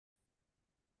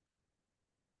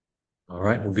All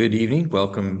right. Well, good evening.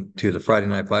 Welcome to the Friday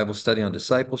night Bible study on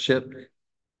discipleship.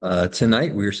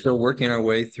 Tonight, we're still working our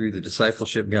way through the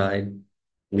discipleship guide.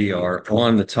 We are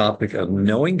on the topic of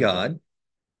knowing God,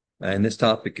 and this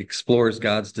topic explores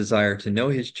God's desire to know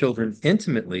his children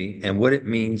intimately and what it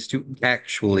means to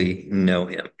actually know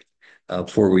him.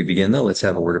 Before we begin, though, let's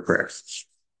have a word of prayer.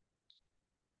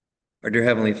 Our dear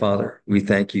Heavenly Father, we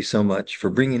thank you so much for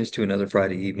bringing us to another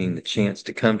Friday evening, the chance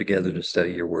to come together to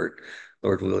study your word.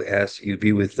 Lord, we'll ask you to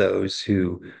be with those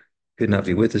who could not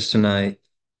be with us tonight,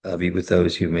 be with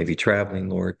those who may be traveling,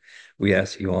 Lord. We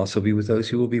ask you also be with those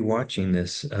who will be watching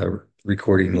this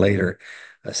recording later.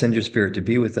 Send your spirit to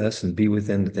be with us and be with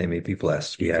them that they may be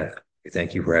blessed. We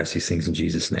thank you for asking these things in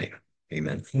Jesus' name.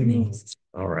 Amen. Amen.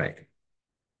 All right.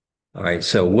 All right.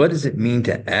 So what does it mean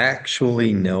to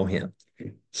actually know him?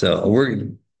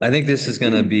 So I think this is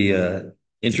going to be a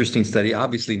interesting study.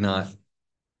 Obviously not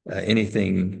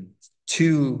anything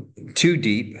too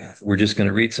deep. We're just going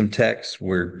to read some text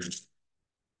where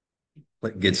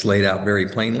it gets laid out very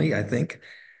plainly, I think,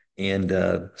 and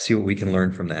see what we can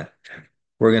learn from that.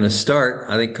 We're going to start.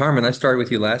 I think, Carmen, I started with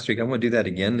you last week. I'm going to do that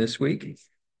again this week.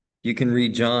 You can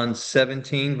read John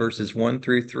 17, verses 1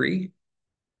 through 3.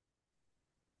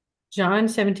 John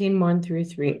 17, 1 through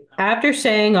 3. After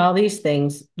saying all these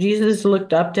things, Jesus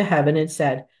looked up to heaven and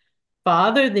said,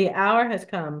 Father, the hour has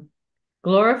come.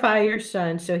 Glorify your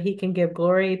Son so he can give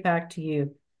glory back to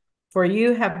you. For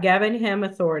you have given him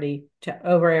authority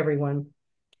over everyone.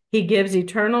 He gives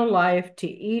eternal life to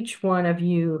each one of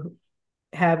you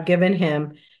have given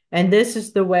him. And this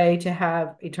is the way to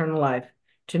have eternal life,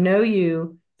 to know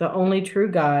you, the only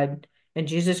true God, and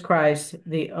Jesus Christ,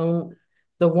 the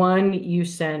one you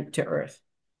sent to earth.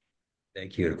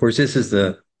 Thank you. Of course, this is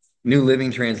the New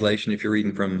Living Translation if you're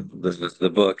reading from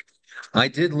the book. I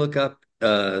did look up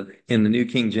in the New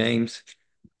King James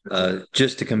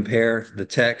just to compare the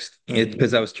text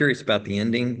because I was curious about the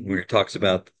ending where it talks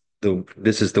about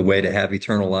this is the way to have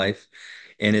eternal life,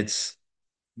 and it's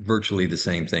virtually the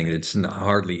same thing. It's not,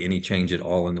 hardly any change at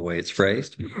all in the way it's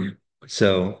phrased.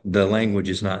 So the language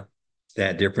is not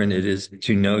that different. It is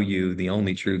to know you, the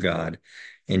only true God,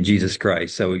 and Jesus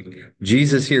Christ. So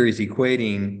Jesus here is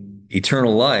equating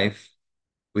eternal life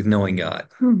with knowing God.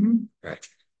 Right.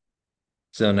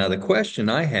 So now the question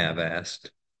I have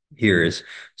asked here is,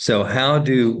 so how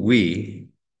do we,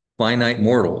 finite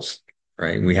mortals,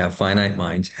 right? We have finite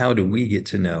minds. How do we get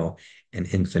to know an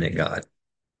infinite God?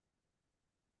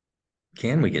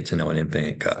 Can we get to know an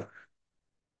infinite God?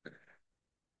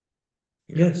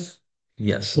 Yes,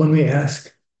 Yes. when we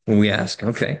ask When we ask,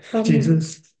 okay.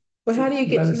 Jesus. Well, how do you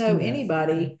get let to us know do that.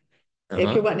 anybody? If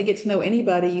Uh-huh. you're wanting to get to know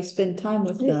anybody, you spend time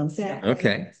with them.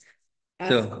 Okay. Ask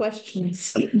So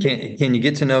questions. can you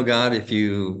get to know God if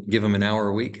you give him an hour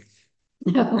a week?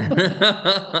 No.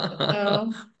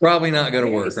 No. Probably not going to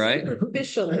Very work, right?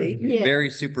 superficially. Yeah. Very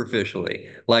superficially,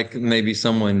 like maybe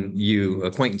someone you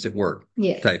acquaintance at work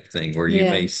Yeah. type thing, where you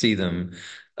Yeah. may see them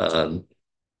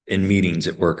in meetings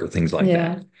at work or things like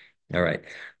Yeah. that. All right.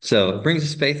 So it brings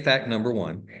us faith fact number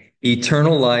one.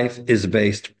 Eternal life is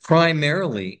based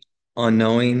primarily on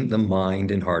knowing the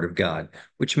mind and heart of God,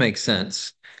 which makes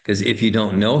sense because if you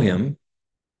don't know him,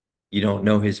 you don't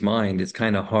know his mind, it's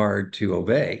kind of hard to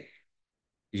obey.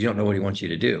 You don't know what he wants you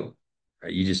to do.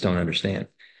 Right? You just don't understand.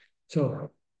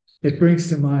 So it brings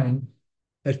to mind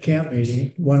at camp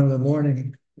meeting, one of the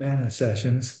morning manna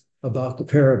sessions about the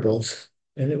parables,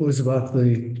 and it was about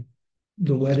the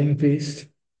wedding feast.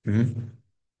 Mhm.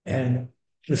 And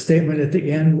the statement at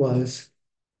the end was,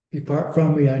 "Depart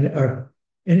from me," or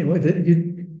anyway, that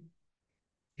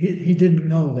he didn't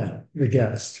know them, the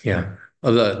guest. Yeah.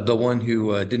 Oh, the one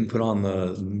who didn't put on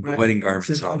the Right. wedding garments.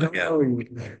 Says, "I don't Yeah. know you."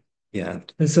 Yeah.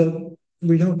 And so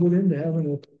we don't get into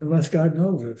heaven unless God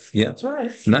knows us. Yeah. That's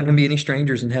right. Not going to be any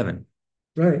strangers in heaven.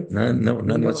 Right. None, no, We none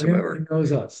know him, whatsoever. he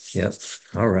knows us. Yes.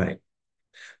 All right.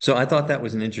 So I thought that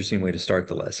was an interesting way to start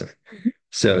the lesson.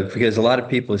 So because a lot of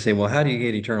people say, well, how do you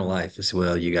get eternal life? I say,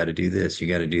 well, you got to do this, you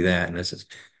got to do that. And this is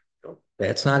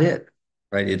that's not it,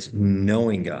 right? It's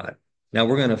knowing God. Now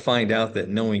we're going to find out that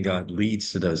knowing God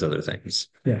leads to those other things.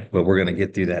 Yeah. But we're going to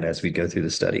get through that as we go through the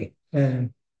study.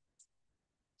 And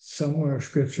somewhere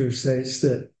scripture says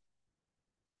that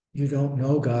you don't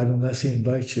know God unless he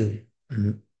invites you.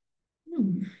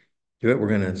 Mm-hmm. Do it. We're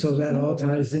going to. So that all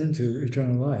ties into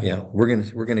eternal life. Yeah, we're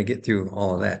gonna get through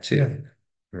all of that too. Yeah.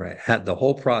 Right. Have the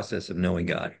whole process of knowing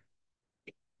God.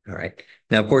 All right.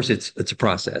 Now, of course, it's a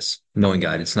process, knowing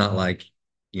God. It's not like,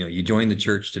 you join the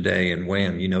church today and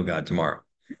wham, you know God tomorrow.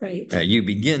 Right. You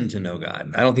begin to know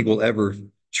God. I don't think we'll ever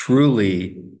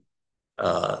truly,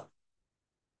 uh,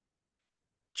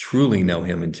 truly know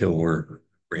him until we're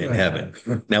We're in Right.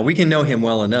 heaven. Now we can know him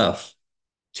well enough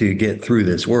to get through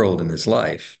this world and this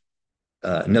life,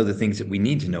 know the things that we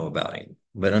need to know about him,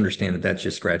 but understand that that's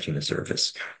just scratching the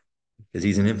surface because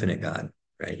he's an infinite God,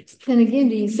 right? And again,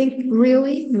 do you think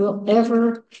really we're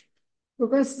going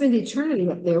to spend eternity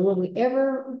up there? Will we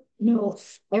ever know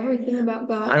everything about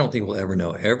God? I don't think we'll ever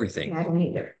know everything, I don't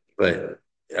either. but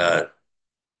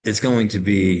it's going to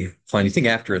be fun. You think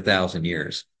after 1,000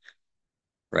 years,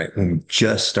 right? When we're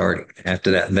just starting,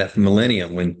 after that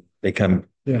millennium, when they come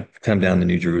down, the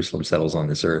New Jerusalem settles on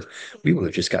this earth, we will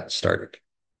have just gotten started.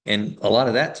 And a lot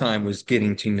of that time was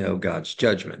getting to know God's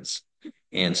judgments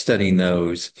and studying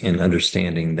those and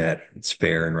understanding that it's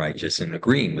fair and righteous and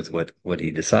agreeing with what he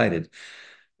decided,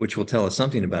 which will tell us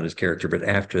something about his character. But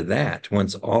after that,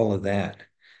 once all of that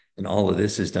and all of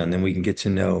this is done, then we can get to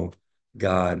know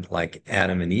God like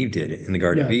Adam and Eve did in the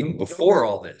Garden of Eden before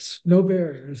all this. No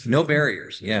barriers. No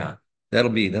barriers. Yeah.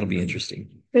 That'll be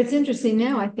interesting. But it's interesting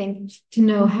now, I think, to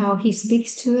know how he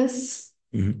speaks to us.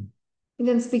 Mm-hmm. He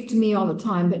doesn't speak to me all the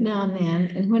time, but now and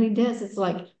then. And when he does, it's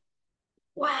like,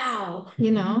 wow,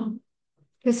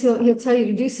 because he'll tell you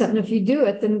to do something. If you do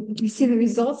it, then you see the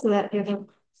results of that.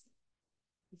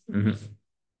 Mm-hmm.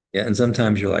 Yeah, and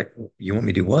sometimes you're like, you want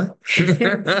me to do what?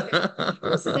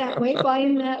 It's that way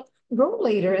buying that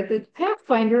rollator at the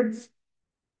Pathfinder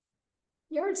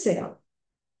yard sale.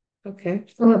 Okay.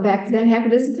 I went back to that half a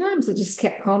dozen times. It just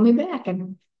kept calling me back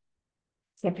and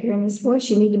kept hearing this voice,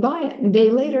 you need to buy it. And a day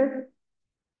later,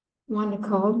 Wanda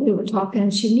called, we were talking,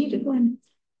 and she needed one.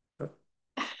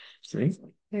 See?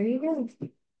 There you go.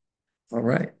 All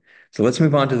right. So let's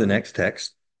move on to the next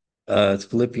text. It's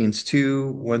Philippians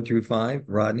 2, 1 through 5.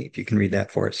 Rodney, if you can read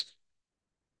that for us.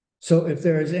 So if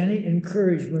there is any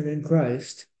encouragement in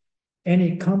Christ,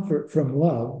 any comfort from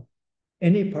love,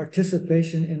 any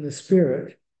participation in the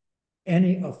Spirit,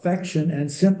 any affection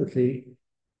and sympathy,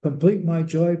 complete my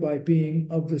joy by being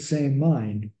of the same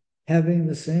mind, having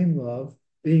the same love,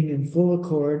 being in full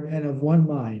accord and of one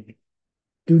mind.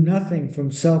 Do nothing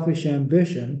from selfish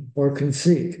ambition or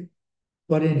conceit,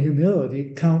 but in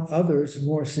humility count others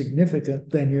more significant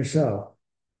than yourself.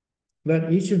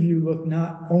 Let each of you look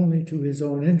not only to his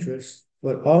own interests,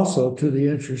 but also to the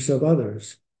interests of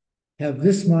others. Have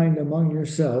this mind among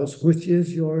yourselves, which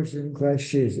is yours in Christ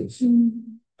Jesus.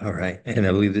 All right. And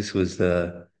I believe this was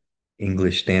the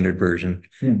English Standard Version.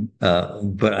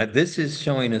 But this is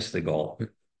showing us the goal,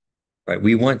 right?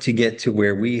 We want to get to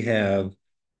where we have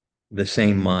the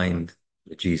same mind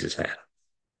that Jesus had,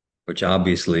 which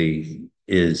obviously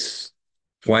is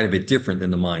quite a bit different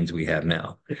than the minds we have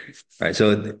now. Right.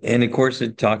 So, and of course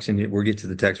it talks we'll get to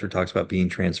the text where it talks about being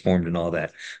transformed and all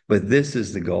that, but this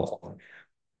is the goal.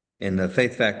 And the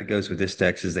faith fact that goes with this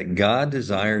text is that God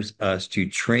desires us to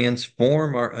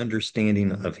transform our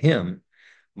understanding of him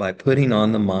by putting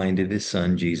on the mind of his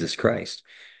son, Jesus Christ.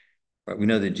 Right. We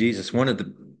know that Jesus, one of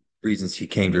the reasons he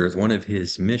came to earth, one of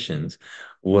his missions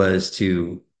was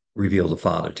to reveal the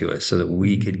Father to us so that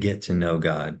we could get to know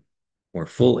God more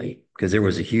fully, because there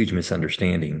was a huge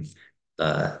misunderstanding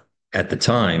at the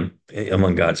time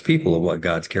among God's people of what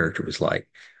God's character was like.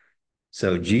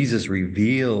 So Jesus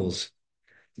reveals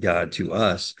God to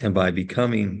us, and by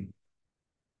becoming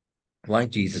like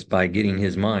Jesus, by getting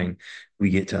his mind, we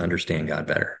get to understand God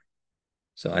better.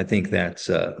 So I think that's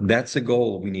a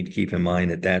goal we need to keep in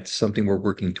mind, that that's something we're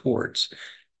working towards.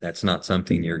 That's not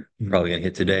something you're probably going to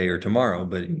hit today or tomorrow,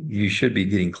 but you should be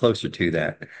getting closer to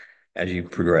that as you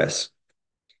progress.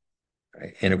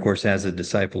 Right? And of course, as a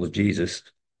disciple of Jesus,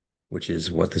 which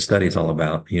is what the study is all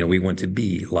about, we want to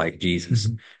be like Jesus.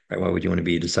 Right? Why would you want to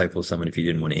be a disciple of someone if you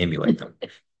didn't want to emulate them?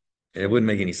 It wouldn't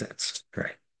make any sense.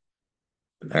 Right.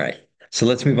 All right. So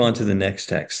let's move on to the next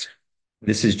text.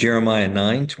 This is Jeremiah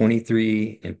 9,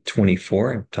 23 and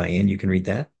 24. Diane, you can read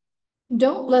that.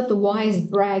 Don't let the wise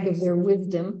brag of their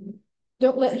wisdom.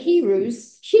 Don't let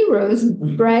heroes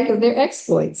brag of their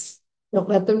exploits. Don't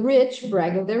let the rich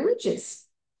brag of their riches.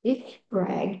 If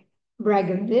you brag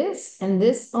of this and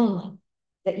this only,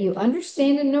 that you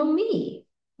understand and know me.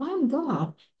 I'm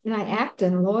God, and I act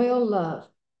in loyal love.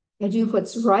 I do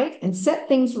what's right and set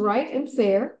things right and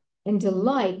fair, and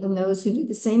delight in those who do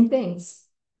the same things.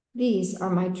 These are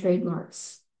my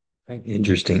trademarks.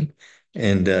 Interesting.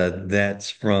 And that's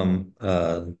from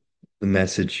the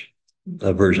Message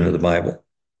version of the Bible.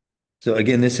 So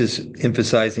again, this is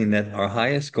emphasizing that our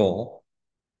highest goal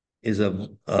is of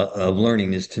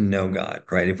learning is to know God,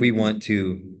 right? If we want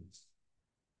to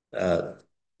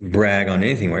brag on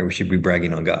anything, right, we should be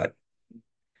bragging on God,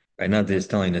 right? Not that it's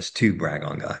telling us to brag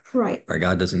on God, right?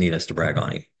 God doesn't need us to brag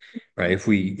on him, right? If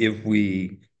we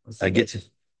get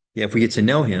to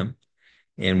know him,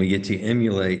 and we get to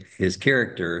emulate his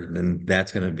character, then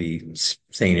that's going to be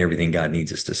saying everything God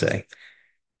needs us to say.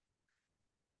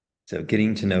 So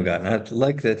getting to know God. And I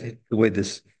like that the way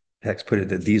this text put it,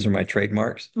 that these are my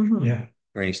trademarks. Yeah.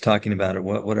 Right? He's talking about it.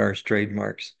 What are his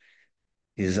trademarks?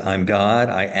 Is I'm God.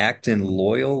 I act in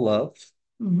loyal love,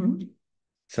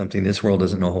 something this world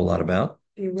doesn't know a whole lot about.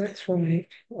 Do what's right.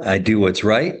 I do what's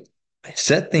right. I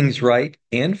set things right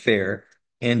and fair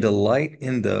and delight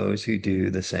in those who do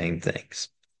the same things.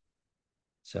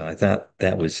 So I thought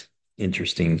that was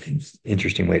interesting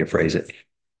way to phrase it.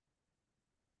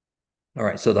 All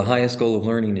right. So the highest goal of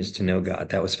learning is to know God.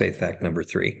 That was faith fact number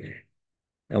 3.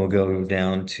 And we'll go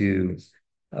down to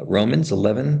Romans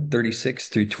 11:36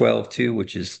 through 12:2,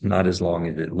 which is not as long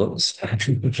as it looks. All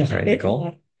right,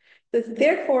 Nicole.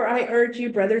 Therefore, I urge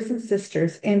you, brothers and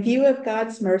sisters, in view of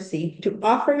God's mercy, to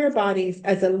offer your bodies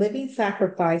as a living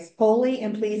sacrifice, holy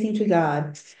and pleasing to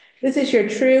God. This is your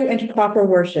true and proper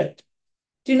worship.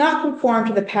 Do not conform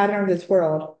to the pattern of this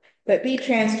world, but be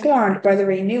transformed by the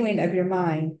renewing of your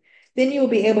mind. Then you will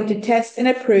be able to test and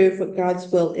approve what God's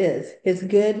will is, his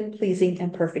good, pleasing,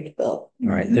 and perfect will. All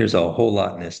right, there's a whole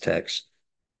lot in this text.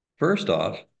 First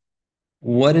off,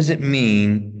 what does it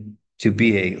mean to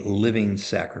be a living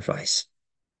sacrifice?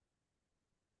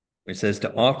 It says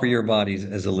to offer your bodies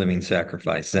as a living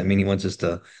sacrifice. Does that mean he wants us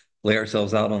to lay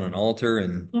ourselves out on an altar?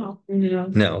 And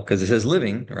no, because it says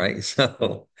living, right?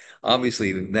 So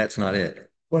obviously that's not it.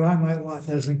 What I might want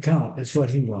doesn't count. It's what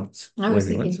he wants. I was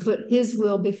thinking put his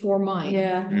will before mine.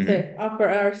 Yeah, to offer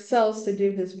ourselves to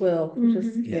do his will.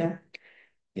 Yeah.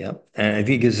 And I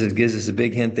think it gives us a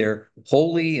big hint there.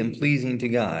 Holy and pleasing to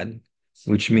God,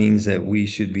 which means that we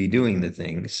should be doing the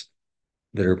things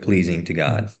that are pleasing to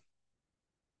God.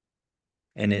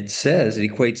 And it says,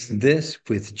 it equates this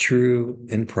with true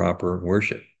and proper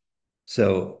worship.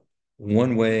 So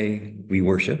one way we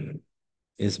worship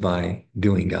is by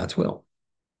doing God's will.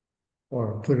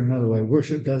 Or put another way,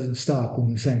 worship doesn't stop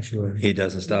in the sanctuary. It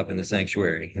doesn't stop in the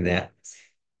sanctuary.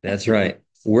 That's right.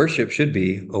 Worship should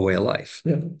be a way of life,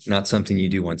 not something you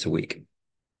do once a week.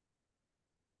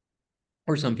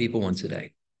 Or some people once a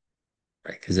day.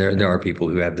 Right? Because there are people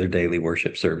who have their daily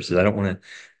worship services. I don't want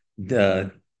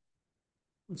to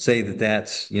say that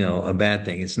that's, a bad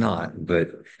thing. It's not,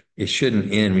 but it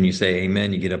shouldn't end when you say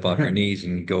amen, you get up off your knees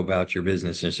and go about your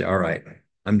business and say, all right,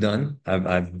 I'm done.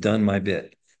 I've done my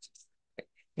bit.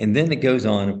 And then it goes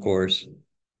on, of course,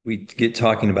 we get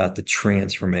talking about the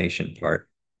transformation part.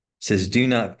 It says, do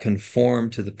not conform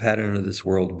to the pattern of this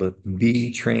world, but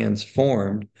be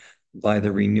transformed by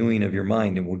the renewing of your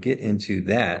mind. And we'll get into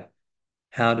that.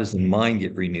 How does the mind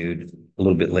get renewed a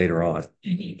little bit later on? I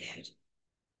need that.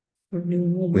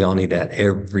 We all need that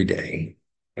every day.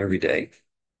 Every day.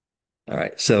 All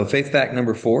right. So faith fact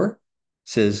number 4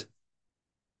 says,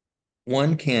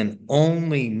 one can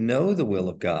only know the will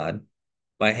of God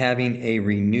by having a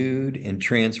renewed and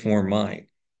transformed mind.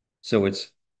 So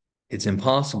it's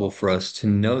impossible for us to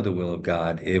know the will of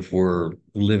God if we're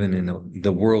living in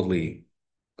the worldly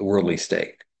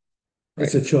state. Right?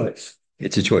 It's a choice.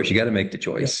 It's a choice. You got to make the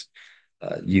choice.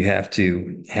 You have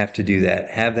to do that,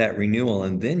 have that renewal,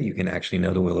 and then you can actually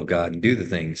know the will of God and do the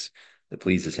things that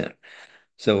pleases him.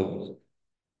 So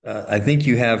I think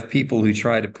you have people who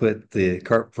try to put the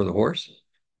cart before the horse.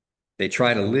 They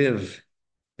try to live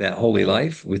that holy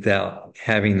life without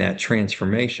having that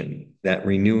transformation, that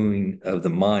renewing of the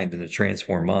mind and the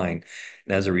transformed mind.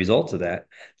 And as a result of that,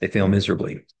 they fail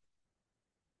miserably.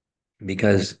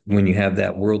 Because when you have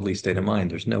that worldly state of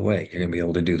mind, there's no way you're going to be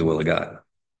able to do the will of God.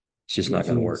 It's just not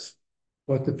going to work.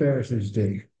 What the Pharisees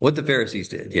did. What the Pharisees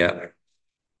did, yeah.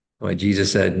 Like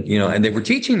Jesus said, and they were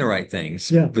teaching the right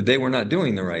things, but they were not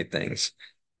doing the right things.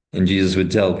 And Jesus would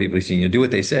tell people, do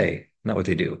what they say, not what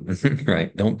they do,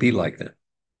 right? Don't be like that.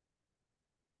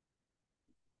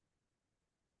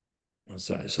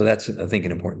 So that's, I think,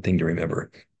 an important thing to remember.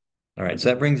 All right, so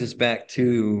that brings us back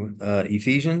to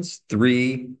Ephesians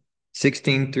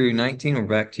 3:16 through 19. We're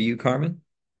back to you, Carmen.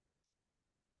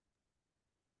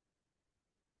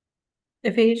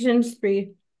 Ephesians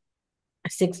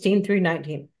 3:16 through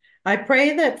 19. I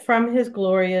pray that from his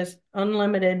glorious,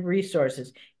 unlimited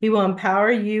resources, he will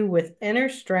empower you with inner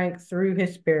strength through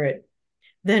his Spirit.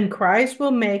 Then Christ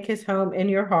will make his home in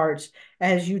your hearts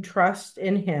as you trust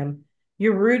in him.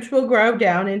 Your roots will grow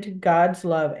down into God's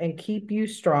love and keep you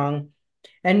strong.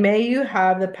 And may you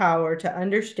have the power to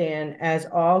understand, as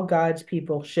all God's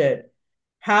people should,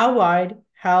 how wide,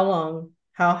 how long,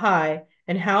 how high,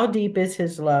 and how deep is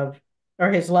his love, or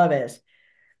his love is.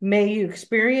 May you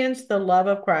experience the love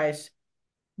of Christ,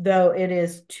 though it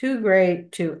is too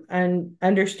great to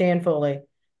understand fully.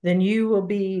 then you will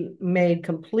be made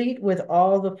complete with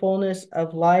all the fullness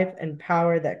of life and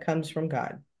power that comes from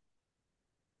God.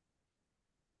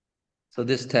 So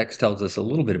this text tells us a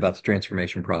little bit about the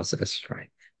transformation process, right?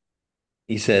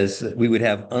 He says that we would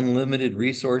have unlimited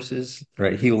resources,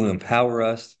 right? He will empower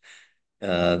us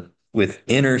uh, with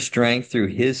inner strength through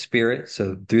his spirit.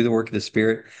 So through the work of the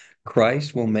spirit,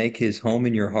 Christ will make his home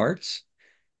in your hearts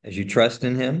as you trust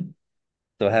in him.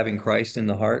 So having Christ in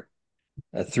the heart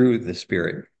through the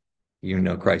spirit, you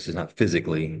know, Christ is not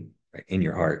physically in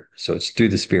your heart. So it's through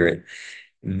the spirit.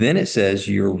 Then it says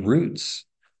your roots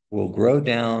will grow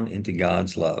down into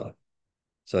God's love.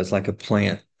 So it's like a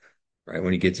plant, right?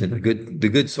 When he gets into the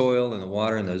good soil and the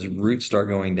water, and those roots start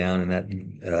going down, and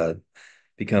that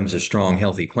becomes a strong,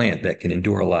 healthy plant that can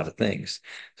endure a lot of things.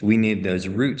 So we need those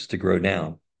roots to grow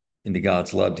down into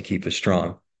God's love to keep us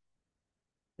strong.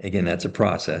 Again, that's a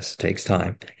process, it takes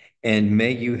time. And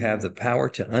may you have the power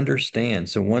to understand.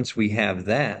 So once we have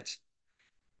that,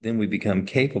 then we become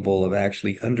capable of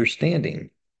actually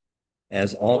understanding,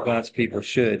 as all God's people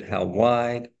should, how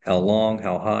wide, how long,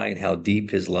 how high, and how deep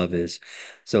his love is.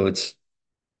 So it's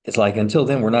like until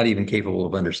then, we're not even capable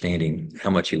of understanding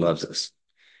how much he loves us.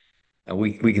 And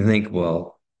we can think,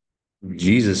 well,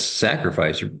 Jesus'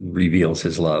 sacrifice reveals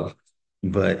his love,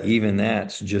 but even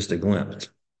that's just a glimpse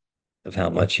of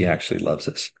how much he actually loves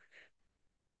us.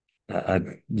 I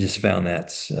just found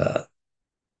that's an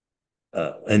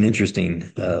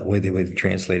interesting way they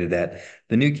translated that.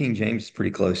 The New King James is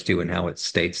pretty close to in how it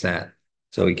states that,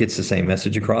 so it gets the same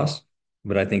message across.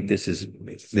 But I think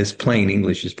this plain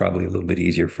English is probably a little bit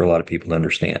easier for a lot of people to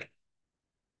understand.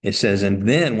 It says, and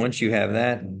then once you have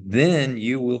that, then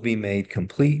you will be made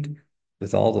complete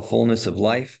with all the fullness of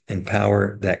life and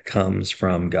power that comes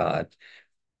from God.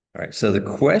 All right. So the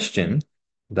question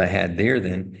that I had there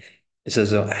then, it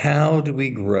says, so how do we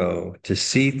grow to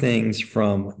see things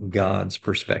from God's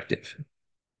perspective?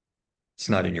 It's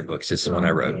not in your books. It's the one I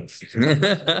wrote.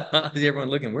 Everyone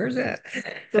looking, where's that?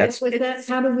 That's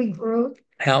how do we grow?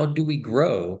 How do we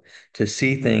grow to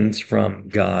see things from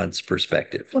God's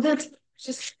perspective? Well, that's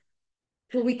just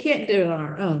Well, we can't do it on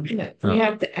our own. no. We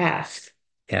have to ask.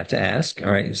 You have to ask.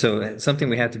 All right. So it's something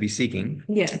we have to be seeking.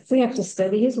 Yes. We have to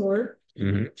study his word.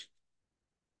 Mm-hmm.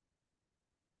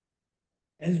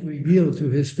 As we yield to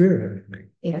his spirit.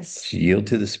 Yes. Yield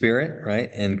to the Spirit,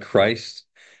 right? And Christ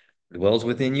dwells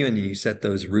within you, and you set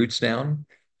those roots down.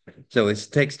 So it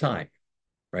takes time,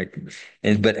 right?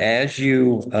 But as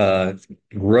you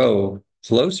grow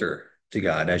closer to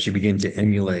God, as you begin to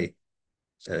emulate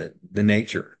the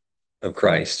nature of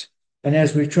Christ, And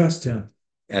as we trust him,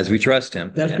 as we trust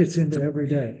him, that gets into every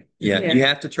day. yeah, you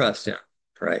have to trust him,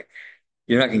 right?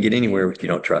 You're not going to get anywhere if you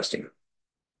don't trust him.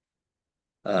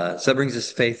 So that brings us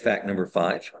to faith fact number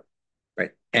 5,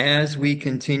 right? As we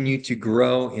continue to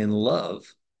grow in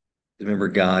love, remember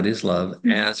God is love.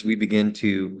 As we begin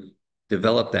to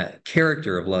develop that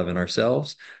character of love in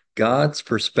ourselves, God's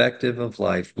perspective of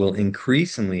life will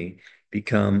increasingly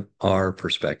become our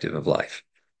perspective of life.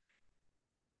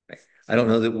 I don't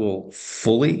know that we'll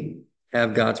fully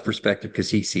have God's perspective because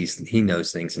he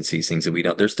knows things and sees things that we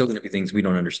don't. There's still going to be things we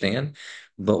don't understand,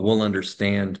 but we'll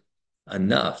understand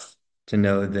enough to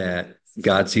know that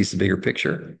God sees the bigger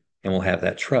picture, and we'll have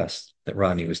that trust that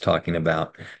Rodney was talking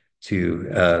about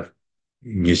to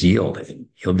just yield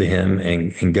to him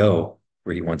and go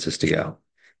where he wants us to go.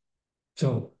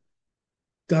 So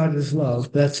God is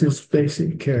love. That's his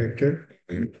basic character.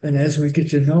 Mm-hmm. And as we get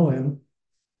to know him,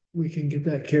 we can get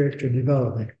that character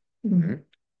developing. Mm-hmm.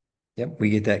 Yep, we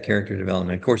get that character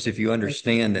development. Of course, if you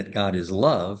understand that God is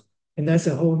love, and that's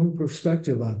a whole new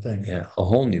perspective on things. Yeah, a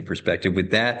whole new perspective. With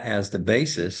that as the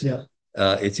basis, yeah,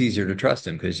 it's easier to trust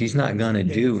him because he's not going to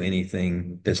do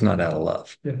anything that's not out of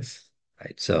love. Yes.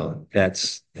 Right. So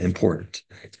that's important.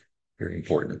 Very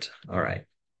important. All right.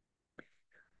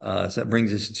 So that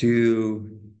brings us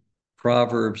to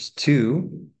Proverbs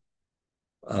 2,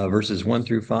 verses 1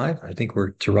 through 5. I think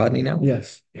we're to Rodney now.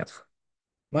 Yes. Yep.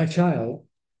 My child,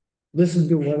 listen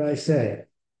to what I say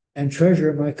and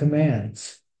treasure my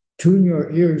commands. Tune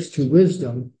your ears to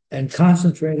wisdom and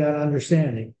concentrate on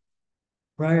understanding.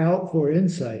 Cry out for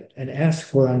insight and ask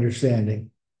for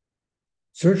understanding.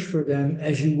 Search for them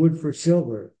as you would for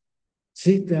silver.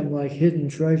 Seek them like hidden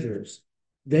treasures.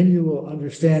 Then you will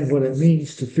understand what it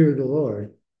means to fear the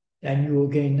Lord, and you will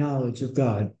gain knowledge of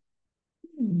God.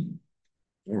 All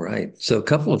right. So a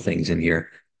couple of things in here.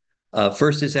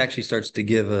 First, this actually starts to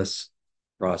give us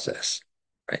process,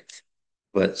 right?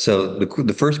 But so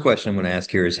the first question I'm going to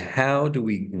ask here is, how do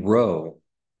we grow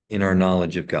in our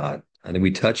knowledge of God? I think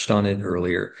we touched on it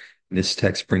earlier. This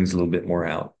text brings a little bit more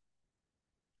out.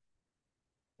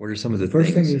 What are some of the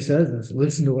First thing things? he says is,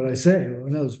 listen to what I say.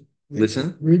 Well, no,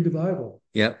 Listen. read the Bible.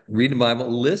 Yeah. Read the Bible.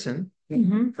 Listen.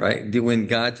 Mhm. Right. When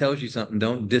God tells you something,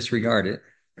 don't disregard it.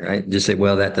 Right. Just say,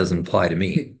 well, that doesn't apply to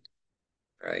me.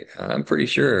 Right. I'm pretty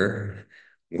sure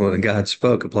what God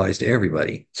spoke applies to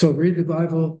everybody. So read the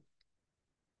Bible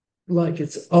like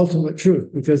it's ultimate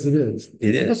truth, because it is.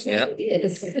 It is. Yeah. It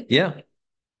is. Yeah.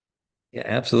 Yeah.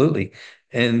 Absolutely.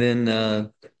 And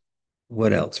then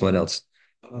what else? What else?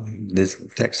 This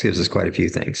text gives us quite a few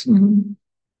things. Mhm.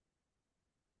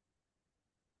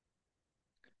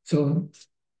 So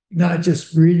not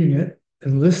just reading it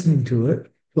and listening to it,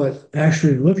 but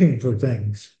actually looking for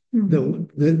things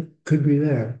that could be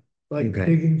there, like Okay.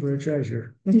 digging for a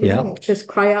treasure. Yeah. Just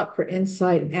cry out for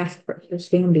insight and ask for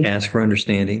understanding. Ask for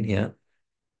understanding. Yeah.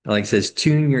 Like it says,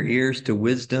 tune your ears to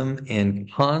wisdom and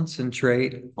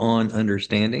concentrate on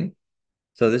understanding.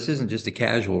 So this isn't just a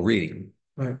casual reading.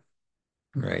 Right.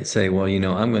 Right. Say, well,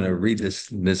 I'm going to read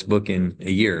this book in a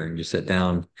year and just sit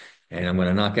down and I'm going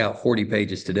to knock out 40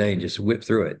 pages today and just whip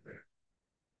through it.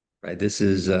 Right. This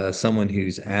is someone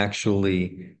who's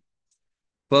actually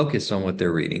focused on what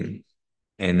they're reading.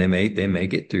 And they may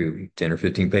get through 10 or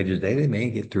 15 pages a day. They may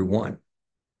get through one.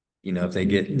 If they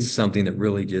get something that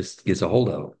really just gets a hold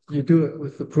of them. You do it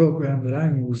with the program that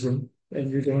I'm using,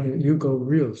 and you go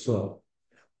real slow.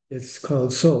 It's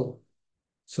called SOAP.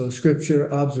 So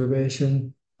scripture,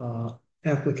 observation,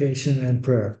 application, and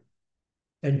prayer.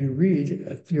 And you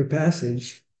read your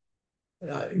passage.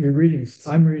 I'm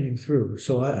reading through,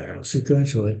 so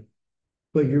sequentially.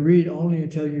 But you read only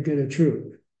until you get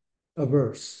a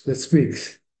verse that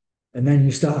speaks. And then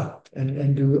you stop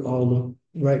and do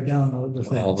write down all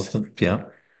the All the things. yeah.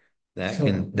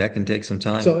 That can take some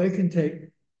time. So it can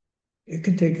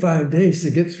take 5 days to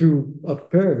get through a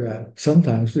paragraph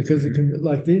sometimes, because it can,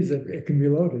 like these, it can be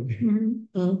loaded.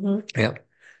 Yeah.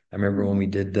 I remember when we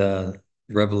did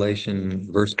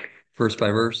Revelation verse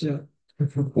by verse. Yeah.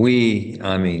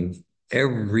 I mean,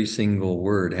 every single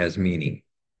word has meaning.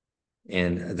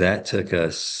 And that took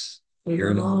us a year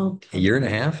and a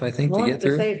half, I think, to get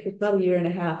through. It's about a year and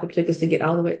a half it took us to get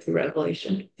all the way through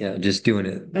Revelation. Yeah, just doing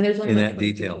it And there's only in that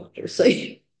detail. So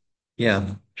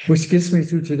Yeah. Which gets me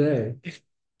through today.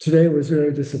 Today was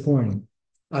very disappointing.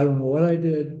 I don't know what I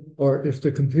did or if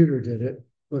the computer did it,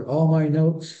 but all my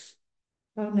notes,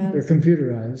 they're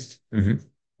computerized.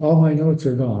 All my notes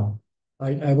are gone.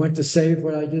 I went to save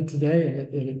what I did today,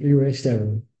 and it erased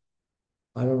everything.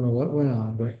 I don't know what went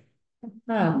on, but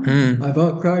I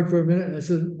about cried for a minute, and I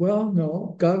said, well,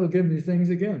 no, God will give me things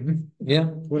again. Yeah.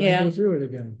 When I go through it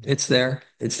again. It's there.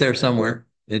 It's there somewhere.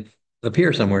 It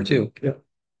appears somewhere too. Yeah.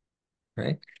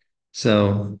 Right.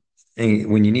 So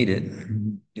when you need it,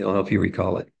 he'll help you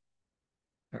recall it.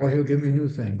 Or he'll give me new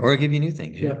things. Or he'll give you new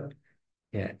things. Yeah.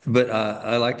 Yeah. But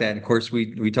I like that. Of course,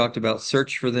 we talked about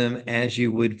search for them as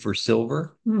you would for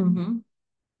silver. Now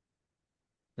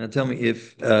tell me,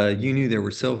 if you knew there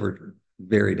was silver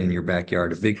buried in your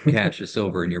backyard, a big cache of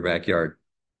silver in your backyard,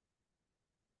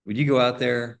 would you go out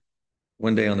there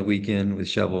one day on the weekend with a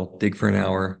shovel, dig for an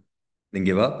hour, then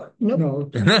give up? No.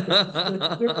 There's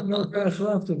no grass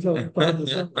left until I find the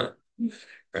silver.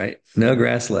 Right. No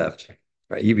grass left.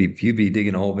 Right. You'd be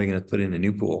digging a hole big enough to put in a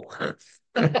new pool.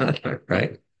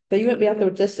 Right. But you wouldn't be out there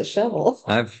with just a shovel.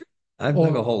 I've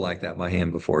dug a hole like that by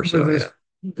hand before. So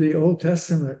the Old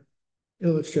Testament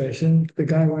illustration, the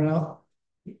guy went out,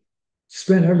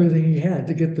 spent everything he had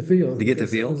to get the field. To get the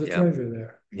field. There's a treasure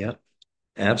there. Yeah.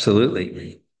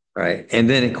 Absolutely. Right. And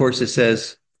then of course it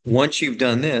says, once you've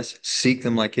done this, seek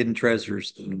them like hidden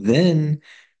treasures. Then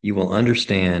you will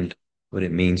understand what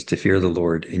it means to fear the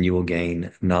Lord, and you will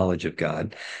gain knowledge of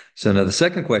God. So now the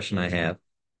second question I have,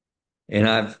 and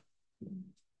I've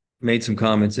made some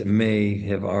comments that may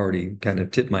have already kind of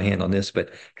tipped my hand on this,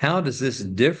 but how does this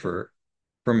differ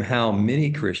from how many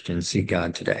Christians see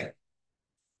God today?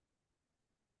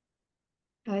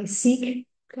 I seek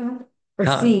God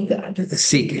or see God.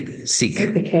 Seek.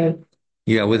 With the K.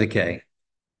 Yeah, with a K.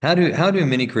 How do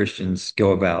many Christians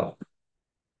go about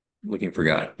looking for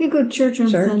God? You go to church on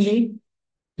Sunday.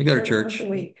 You go to church once a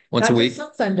week. Once a Not week? just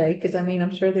on Sunday, because I mean,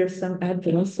 I'm sure there's some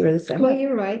Adventists who are the same. Well,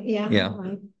 you're right. Yeah. Yeah.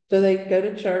 Right. So they go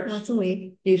to church Once a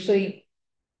week, usually,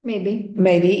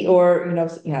 maybe. or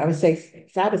I would say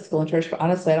Sabbath school and church, but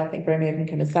honestly, I don't think very many of them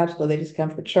come to Sabbath school. They just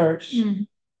come for church.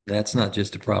 That's not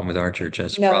just a problem with our church.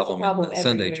 That's a No, it's a problem problem with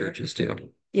Sunday everywhere. churches too.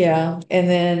 Yeah, and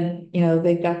then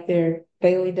they've got their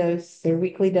daily dose, their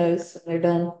weekly dose, and they're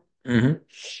done.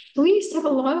 We used to have a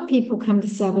lot of people come to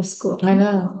Sabbath school. I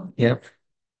know. Yep.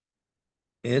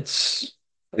 It's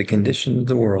the condition of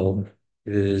the world.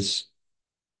 It is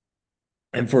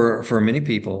And for many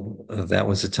people, that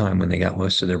was the time when they got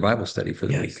most of their Bible study for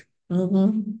the Yes. week.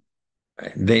 Mhm.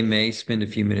 Right? They may spend a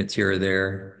few minutes here or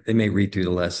there. They may read through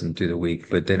the lesson through the week,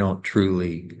 but they don't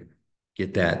truly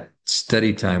get that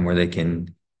study time where they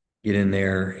can get in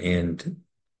there and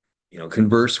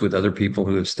converse with other people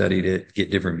who have studied it,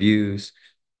 get different views,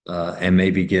 and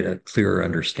maybe get a clearer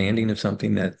understanding of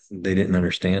something that they didn't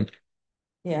understand.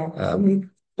 Yeah.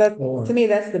 Um, To me,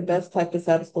 that's the best type of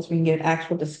Sabbath school, so we can get an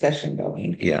actual discussion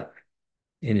going. yeah,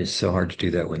 it is so hard to do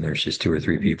that when there's just two or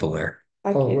three people there.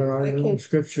 Where I learned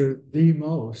scripture the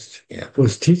most Yeah.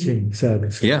 was teaching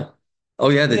Sabbath school. Yeah. Oh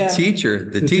yeah, the Yeah. teacher,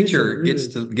 the The teacher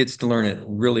teacher gets to learn it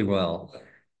really well.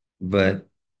 But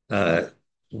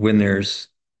when there's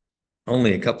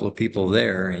only a couple of people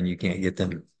there and you can't get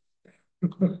them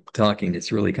talking,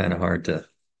 it's really kind of hard to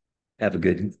have a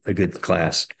good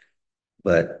class.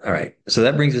 But all right. So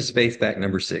that brings us to faith fact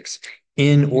number 6.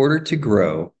 In order to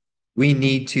grow, we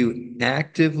need to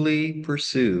actively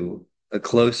pursue a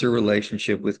closer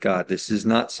relationship with God. This is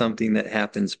not something that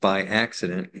happens by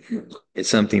accident. It's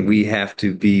something we have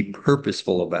to be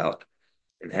purposeful about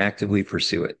and actively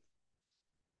pursue it.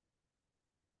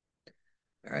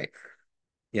 All right.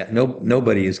 Yeah,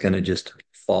 nobody is going to just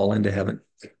fall into heaven.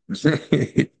 Not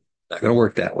going to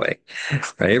work that way.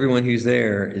 Right? Everyone who's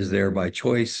there is there by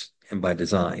choice and by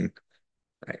design.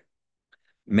 Right.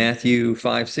 Matthew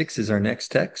 5:6 is our next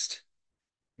text.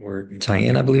 We're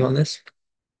tie-in, I believe, on this.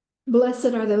 Blessed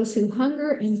are those who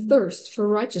hunger and thirst for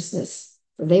righteousness,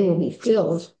 for they will be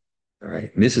filled. All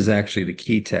right. And this is actually the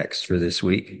key text for this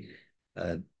week.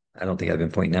 I don't think I've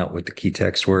been pointing out what the key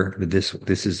texts were, but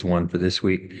this is one for this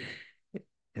week.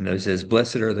 And it says,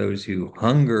 blessed are those who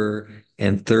hunger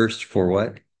and thirst for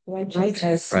what?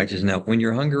 Righteousness. Righteousness. Now, when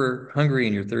you're hungry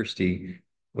and you're thirsty,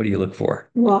 what do you look for?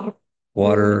 Water.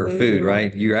 Water or food,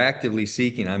 right? You're actively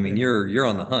seeking. I mean, you're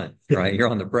on the hunt, right? You're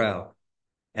on the prowl,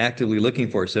 actively looking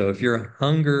for. So if your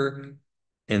hunger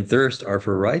and thirst are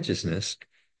for righteousness,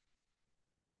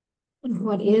 And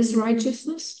what is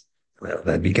righteousness? well,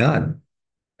 that'd be God,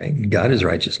 right? God is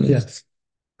righteousness, Yes.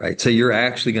 right? So you're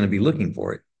actually going to be looking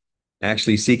for it,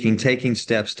 actually seeking, taking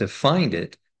steps to find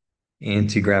it and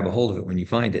to grab a hold of it when you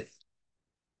find it.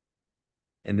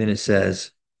 And then it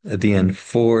says at the end,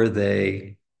 for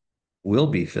they will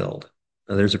be filled.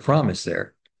 Now, there's a promise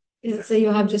there. So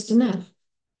you'll have just enough.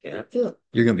 Yeah. Fill.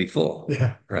 You're going to be full,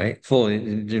 Yeah. right? Full.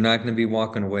 You're not going to be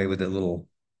walking away with a little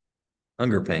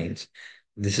hunger pains.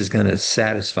 This is going to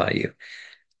satisfy you.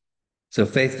 So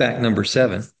faith fact number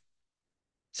 7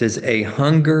 says a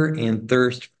hunger and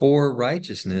thirst for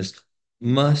righteousness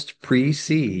must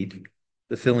precede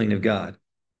the filling of God.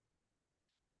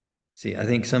 See, I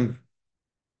think some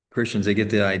Christians, they get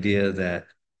the idea that,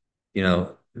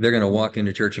 they're going to walk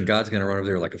into church and God's going to run over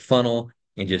there like a funnel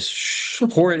and just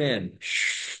pour it in.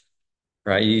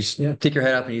 Right? You stick your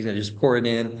head up and he's going to just pour it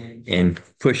in and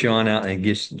push you on out and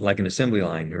just like an assembly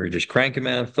line or just crank them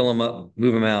out, fill them up,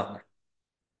 move them out.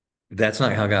 That's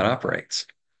not how God operates,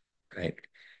 right?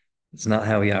 It's not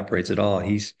how he operates at all.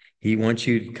 He wants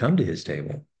you to come to his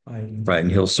table, right? And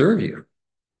he'll serve you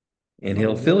and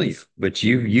he'll fill you, but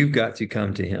you've got to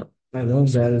come to him. I learned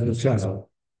that as a child.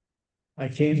 I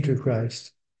came to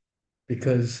Christ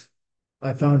because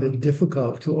I found it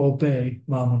difficult to obey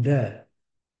mom and dad.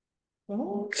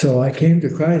 So I came to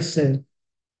Christ and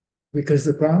because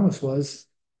the promise was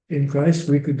in Christ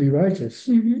we could be righteous.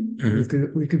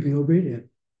 Mm-hmm. We could be obedient.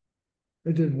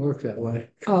 It didn't work that way.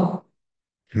 Oh.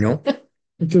 No.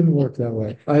 It didn't work that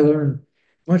way. I learned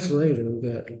much later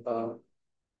that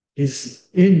he's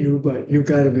in you, but you've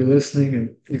got to be listening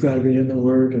and you've got to be in the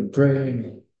word and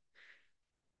praying.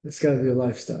 It's got to be a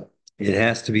lifestyle. It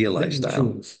has to be a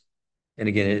lifestyle. Choose. And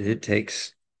again, it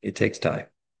takes time.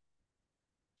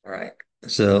 All right.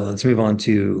 So let's move on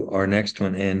to our next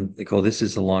one. And Nicole, this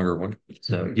is the longer one.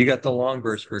 So you got the long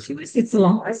verse for It's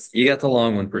long. you got the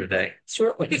long one for today.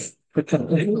 Short one.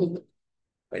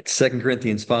 Right, 2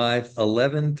 Corinthians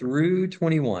 5:11 through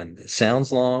 21. It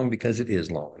sounds long because it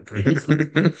is long.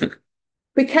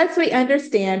 Because we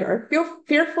understand our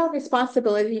fearful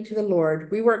responsibility to the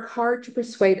Lord, we work hard to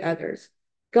persuade others.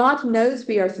 God knows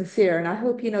we are sincere, and I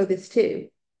hope you know this too.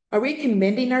 Are we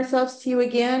commending ourselves to you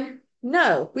again?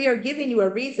 No, we are giving you a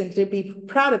reason to be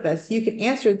proud of us. You can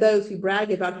answer those who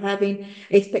brag about having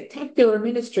a spectacular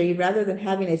ministry rather than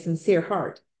having a sincere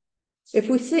heart. If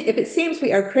it seems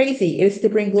we are crazy, it is to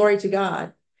bring glory to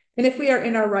God. And if we are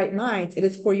in our right minds, it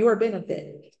is for your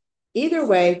benefit. Either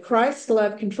way, Christ's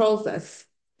love controls us.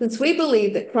 Since we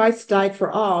believe that Christ died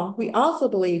for all, we also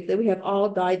believe that we have all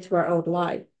died to our old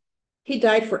life. He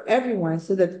died for everyone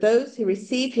so that those who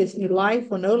receive his new life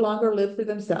will no longer live for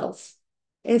themselves.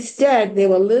 Instead, they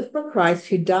will live for Christ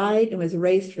who died and was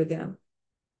raised for them.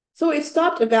 So we've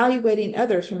stopped evaluating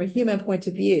others from a human point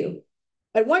of view.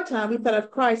 At one time, we thought of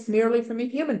Christ merely from a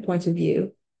human point of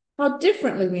view. How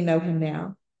differently we know him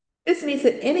now. This means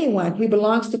that anyone who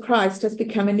belongs to Christ has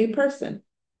become a new person.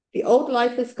 The old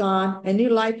life is gone, a new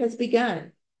life has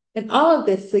begun. And all of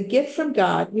this is a gift from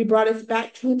God who brought us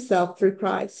back to himself through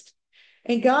Christ.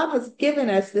 And God has given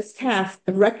us this task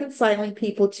of reconciling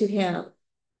people to him.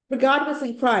 For God was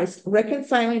in Christ,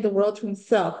 reconciling the world to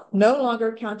himself, no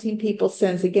longer counting people's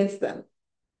sins against them.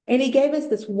 And he gave us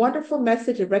this wonderful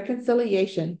message of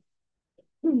reconciliation.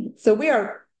 So we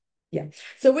are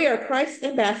Christ's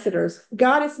ambassadors.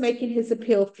 God is making his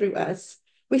appeal through us.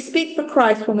 We speak for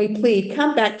Christ when we plead,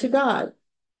 come back to God.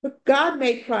 But God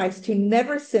made Christ, who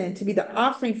never sinned, to be the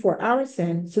offering for our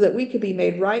sin so that we could be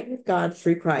made right with God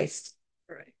through Christ.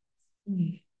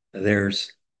 Right.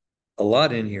 There's a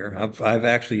lot in here. I've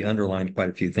actually underlined quite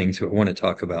a few things I want to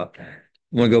talk about. I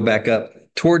want to go back up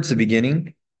towards the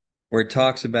beginning where it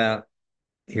talks about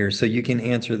here, so you can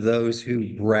answer those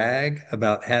who brag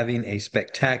about having a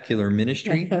spectacular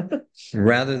ministry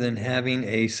rather than having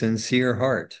a sincere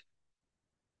heart.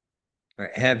 All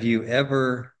right. Have you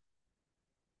ever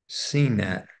seen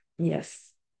that?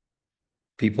 Yes.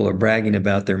 People are bragging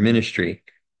about their ministry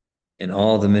and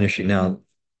all the ministry. Now,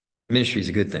 ministry is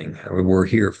a good thing. We're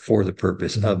here for the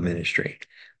purpose of ministry,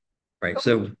 right?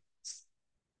 So,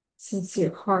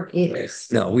 Sincere heart is.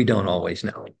 no, we don't always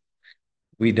know.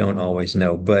 We don't always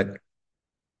know, but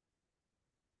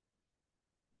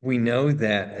we know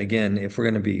that, again, if we're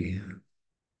going to be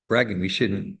bragging, we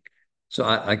shouldn't. So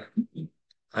I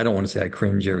don't want to say I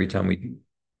cringe every time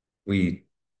we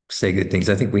say good things.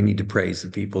 I think we need to praise the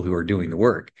people who are doing the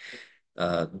work,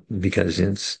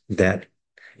 because that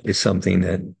is something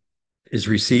that is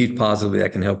received positively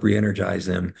that can help re-energize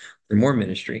them for more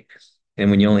ministry. And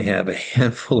when you only have a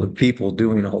handful of people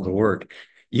doing all the work,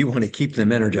 you want to keep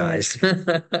them energized.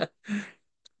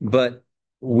 But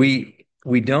we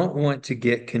don't want to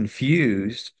get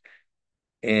confused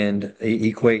and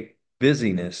equate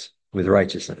busyness with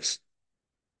righteousness.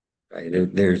 Right?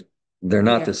 They're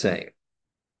not the same.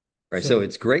 Right. So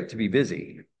it's great to be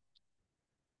busy,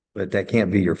 but that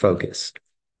can't be your focus.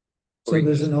 So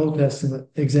there's an Old Testament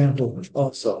example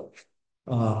also.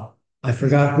 I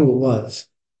forgot who it was,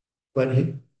 but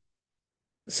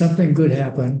something good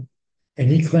happened, and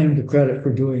he claimed the credit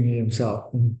for doing it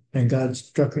himself, and God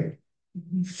struck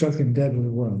him dead with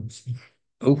worms.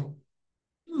 Oh,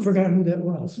 Forgot who that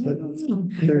was, but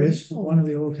there is one of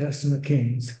the Old Testament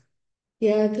kings.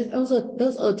 Yeah, those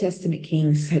Old Testament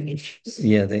kings had issues.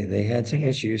 yeah, they had some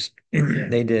issues.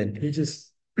 They did.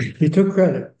 He took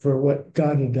credit for what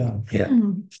God had done. Yeah.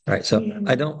 All right. So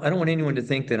I don't want anyone to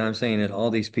think that I'm saying that all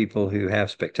these people who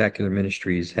have spectacular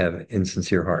ministries have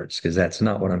insincere hearts, because that's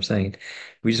not what I'm saying.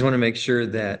 We just want to make sure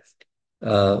that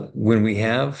when we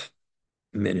have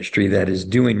ministry that is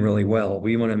doing really well,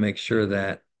 we want to make sure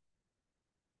that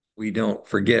we don't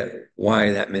forget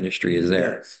why that ministry is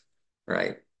there. Yes.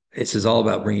 Right. This is all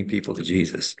about bringing people to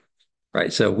Jesus.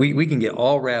 Right. So we can get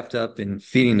all wrapped up in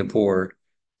feeding the poor,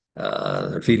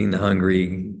 feeding the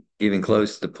hungry, giving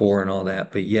clothes to the poor and all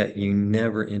that, but yet you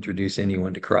never introduce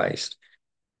anyone to Christ.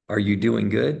 Are you doing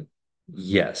good?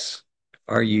 Yes.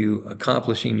 Are you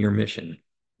accomplishing your mission?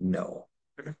 No,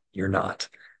 you're not.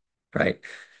 Right.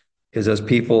 Because those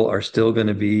people are still going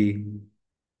to be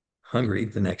hungry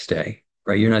the next day.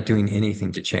 Right. You're not doing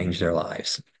anything to change their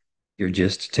lives. You're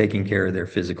just taking care of their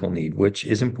physical need, which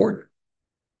is important.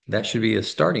 That should be a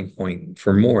starting point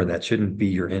for more. That shouldn't be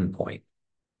your end point.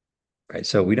 Right.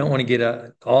 So we don't want to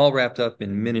get all wrapped up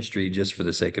in ministry just for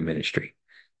the sake of ministry.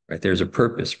 Right. There's a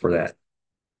purpose for that.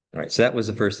 All right. So that was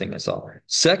the first thing I saw.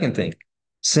 Second thing,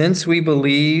 since we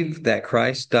believe that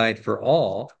Christ died for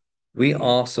all, we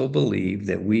also believe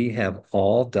that we have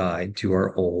all died to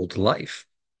our old life.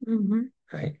 Mm-hmm.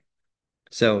 Right.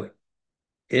 So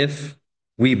if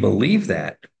we believe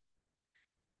that,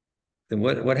 then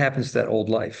what happens to that old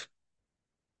life?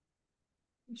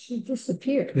 It should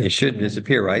disappear. It should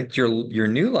disappear, right? Your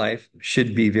new life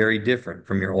should be very different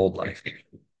from your old life,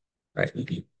 right?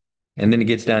 And then it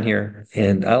gets down here,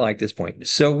 and I like this point.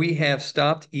 So we have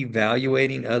stopped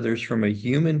evaluating others from a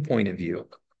human point of view,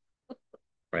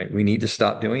 right? We need to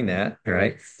stop doing that,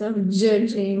 right? Stop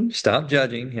judging. Stop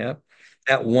judging, yep.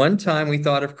 At one time, we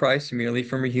thought of Christ merely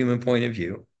from a human point of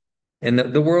view, and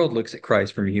the world looks at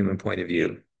Christ from a human point of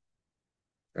view,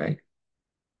 right?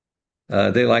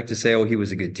 They like to say, oh, he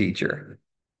was a good teacher.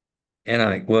 And I'm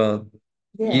like, well,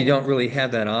 you don't really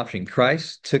have that option.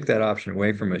 Christ took that option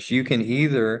away from us. You can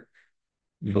either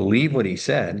believe what he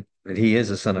said, that he is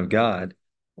the Son of God,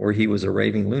 or he was a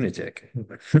raving lunatic,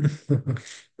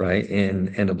 right?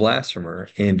 And a blasphemer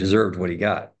and deserved what he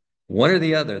got. One or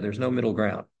the other, there's no middle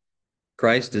ground.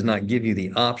 Christ does not give you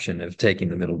the option of taking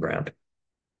the middle ground,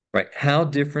 right? How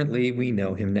differently we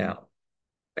know him now.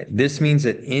 Right? This means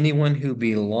that anyone who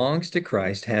belongs to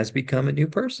Christ has become a new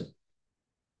person.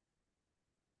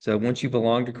 So once you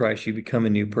belong to Christ, you become a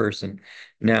new person.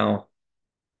 Now,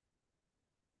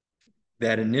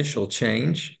 that initial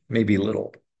change may be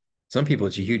little. Some people,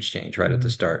 it's a huge change right at the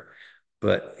start.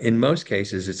 But in most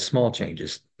cases, it's small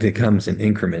changes that comes in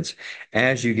increments.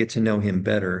 As you get to know him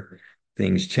better,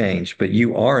 things change. But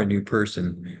you are a new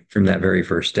person from that very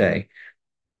first day.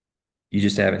 You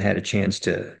just haven't had a chance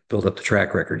to build up the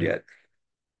track record yet.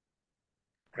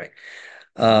 Right.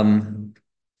 Um,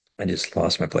 I just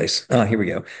lost my place. Here we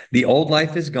go. The old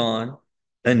life is gone.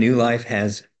 A new life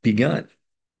has begun.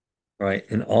 Right.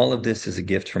 And all of this is a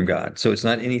gift from God. So it's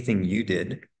not anything you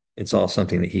did. It's all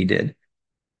something that he did.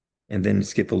 And then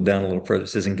skip down a little further. It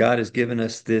says, and God has given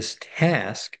us this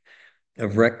task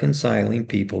of reconciling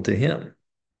people to him.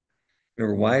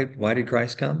 Remember, why did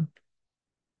Christ come?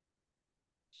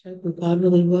 Show who God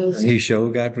really was. He showed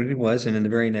who God really was. And in the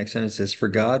very next sentence it says, for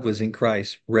God was in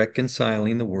Christ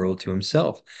reconciling the world to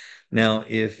himself. Now,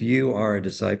 if you are a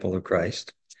disciple of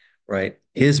Christ, right,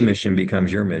 his mission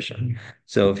becomes your mission.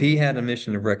 So if he had a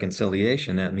mission of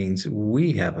reconciliation, that means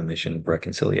we have a mission of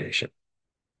reconciliation.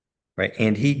 Right.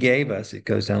 And he gave us, it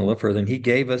goes down a little further, and he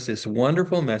gave us this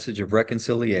wonderful message of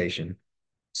reconciliation.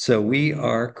 So we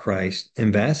are Christ's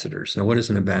ambassadors. Now, what does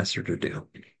an ambassador do?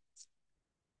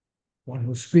 One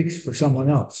who speaks for someone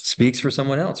else. Speaks for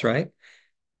someone else, right?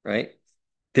 Right.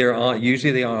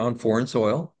 Usually they are on foreign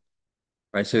soil.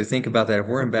 Right. So think about that. If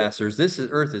we're ambassadors,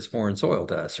 earth is foreign soil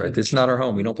to us, right? This is not our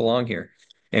home. We don't belong here.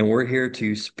 And we're here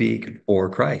to speak for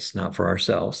Christ, not for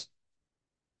ourselves.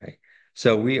 Right.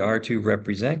 So we are to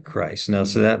represent Christ. Now,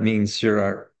 so that means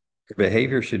our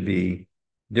behavior should be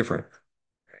different.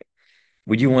 Right?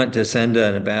 Would you want to send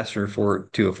an ambassador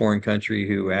to a foreign country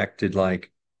who acted like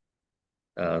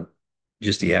uh,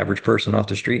 just the average person off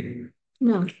the street?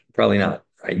 No. Probably not.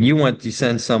 Right? You want to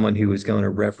send someone who is going to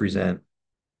represent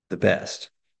the best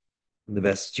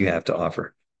that you have to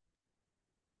offer.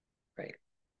 Right.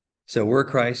 So we're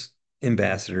Christ's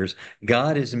ambassadors.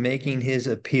 God is making his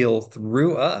appeal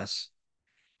through us.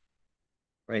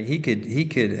 Right. He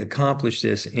could accomplish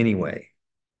this anyway.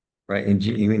 Right. And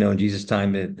in Jesus'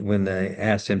 time, when they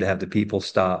asked him to have the people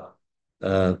stop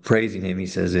praising him, he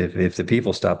says, if the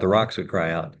people stop, the rocks would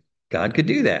cry out. God could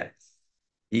do that.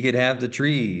 He could have the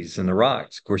trees and the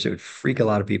rocks. Of course, it would freak a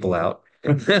lot of people out,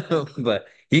 but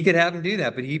he could have them do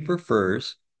that. But he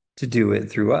prefers to do it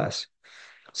through us.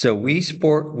 So we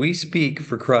speak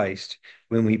for Christ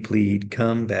when we plead,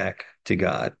 come back to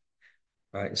God.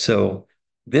 All right. So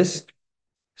this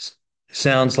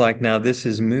sounds like now this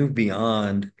has moved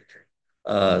beyond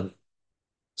uh,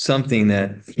 something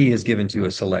that he has given to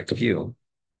a select few.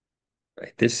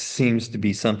 Right. This seems to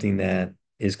be something that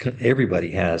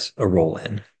everybody has a role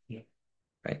in.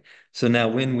 Right. So now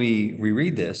when we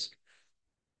read this,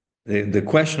 the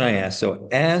question I ask, so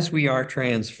as we are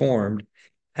transformed,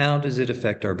 how does it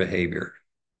affect our behavior?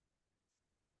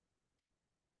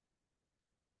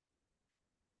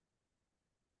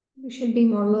 We should be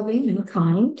more loving and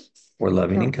kind. We're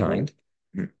loving and kind.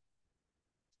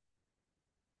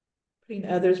 Putting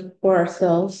others before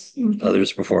ourselves.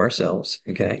 Others before ourselves.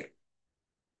 Okay.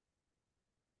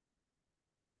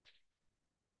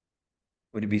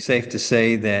 Would it be safe to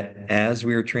say that as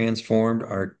we are transformed,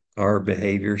 our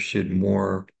behavior should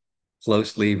more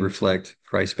closely reflect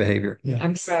Christ's behavior? Yeah.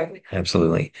 Exactly.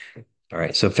 Absolutely. All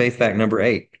right. So faith fact number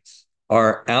 8.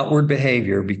 Our outward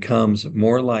behavior becomes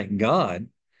more like God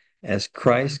as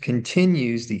Christ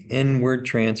continues the inward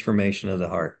transformation of the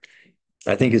heart.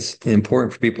 I think it's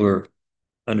important for people to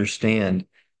understand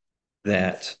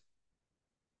that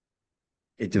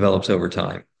it develops over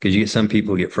time because you get some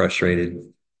people who get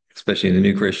frustrated, especially the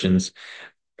new Christians,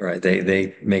 right?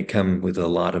 They may come with a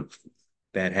lot of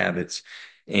bad habits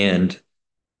and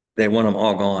they want them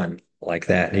all gone like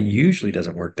that. It usually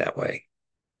doesn't work that way,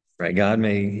 right? God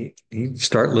may he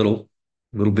start little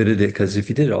bit of it because if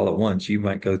you did it all at once, you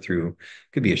might go through,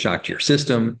 could be a shock to your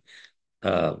system.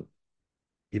 Uh,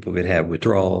 People could have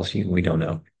withdrawals. We don't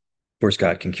know. Of course,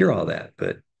 God can cure all that,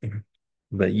 but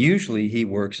usually he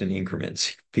works in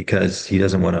increments because he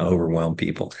doesn't want to overwhelm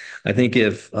people. I think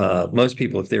if most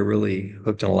people, if they're really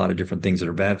hooked on a lot of different things that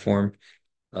are bad for them,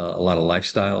 a lot of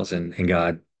lifestyles, and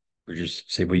God would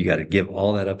just say, well, you got to give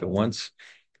all that up at once.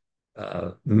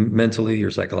 Mentally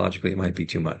or psychologically, it might be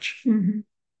too much. And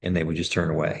they would just turn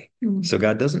away. So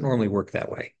God doesn't normally work that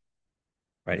way,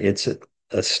 right? It's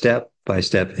a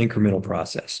step-by-step incremental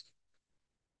process.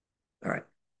 All right,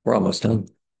 we're almost done.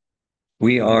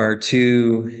 We are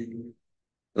to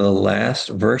the last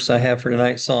verse I have for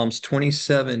tonight, Psalms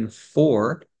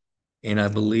 27:4. And I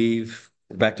believe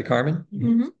back to Carmen.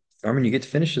 Mhm. Carmen, you get to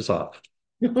finish this off.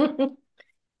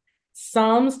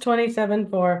 Psalms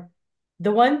 27:4.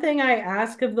 The one thing I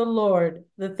ask of the Lord,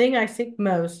 the thing I seek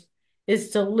most,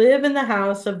 is to live in the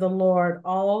house of the Lord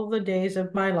all the days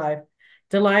of my life,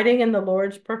 delighting in the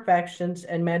Lord's perfections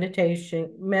and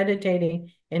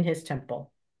meditating in his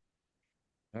temple.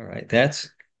 All right, that's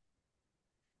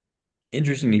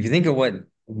interesting. If you think of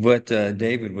what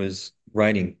David was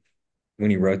writing when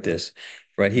he wrote this,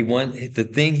 right? The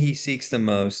thing he seeks the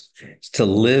most is to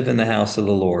live in the house of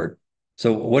the Lord.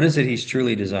 So what is it he's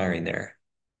truly desiring there?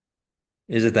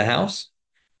 Is it the house?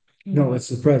 No, it's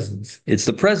the presence. It's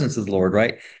the presence of the Lord,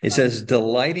 right? It says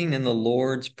delighting in the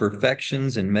Lord's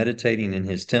perfections and meditating in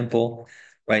his temple,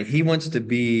 right? He wants to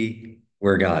be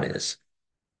where God is,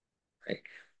 right?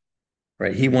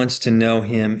 Right. He wants to know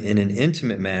him in an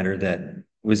intimate manner that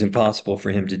was impossible for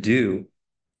him to do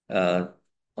uh,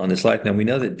 on this life. Now we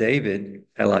know that David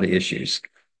had a lot of issues,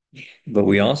 but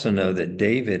we also know that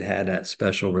David had that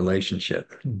special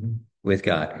relationship with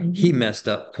God. He messed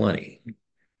up plenty,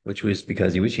 which was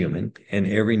because he was human. And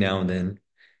every now and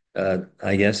then,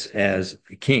 I guess, as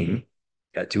a king,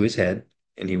 got to his head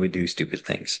and he would do stupid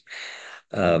things.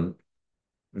 Um,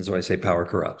 that's why I say power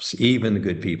corrupts. Even the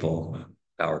good people,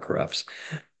 power corrupts.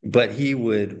 But he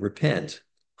would repent,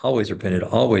 always repented,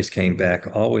 always came back,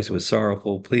 always was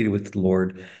sorrowful, pleaded with the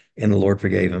Lord, and the Lord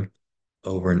forgave him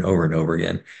over and over and over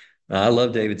again. I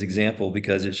love David's example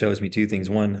because it shows me two things.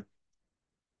 One,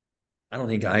 I don't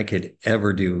think I could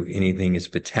ever do anything as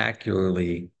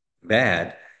spectacularly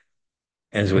bad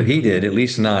as what he did, at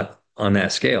least not on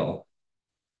that scale.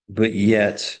 But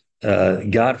yet,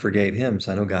 God forgave him,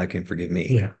 so I know God can forgive me.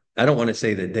 Yeah. I don't want to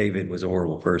say that David was a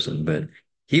horrible person, but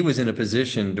he was in a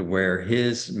position to where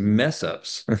his mess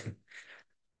ups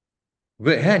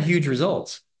but had huge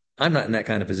results. I'm not in that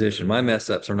kind of position. My mess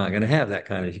ups are not going to have that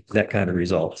kind of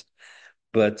results.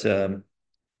 But that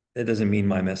doesn't mean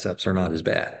my mess ups are not as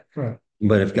bad. Right.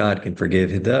 But if God can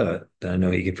forgive then I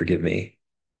know he can forgive me.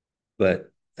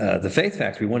 But the faith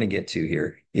fact we want to get to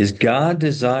here is God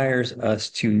desires us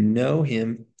to know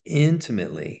him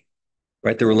intimately,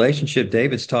 right? The relationship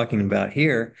David's talking about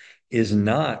here is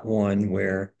not one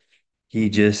where he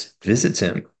just visits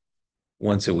him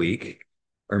once a week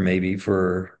or maybe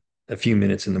for a few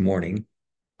minutes in the morning,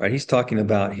 right? He's talking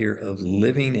about here of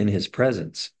living in his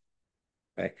presence,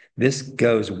 right? This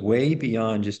goes way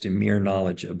beyond just a mere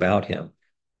knowledge about him.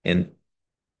 And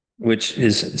which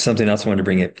is something else I wanted to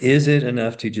bring up. Is it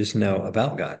enough to just know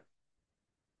about God?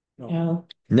 No.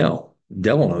 No.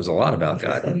 Devil knows a lot about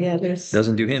God. So, yeah, there's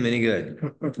Doesn't do him any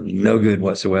good. No good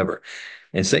whatsoever.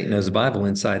 And Satan knows the Bible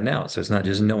inside and out. So it's not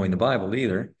just knowing the Bible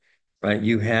either, right?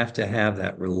 You have to have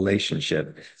that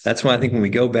relationship. That's why I think when we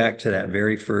go back to that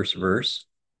very first verse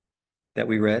that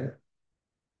we read,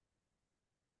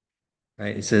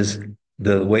 right? It says,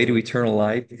 the way to eternal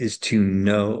life is to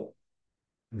know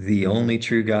the only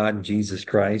true God, Jesus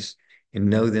Christ, and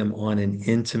know them on an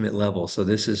intimate level. So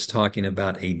this is talking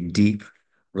about a deep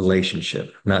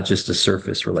relationship, not just a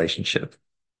surface relationship.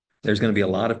 There's going to be a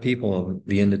lot of people at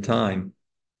the end of time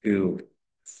who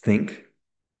think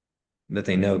that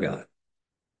they know God,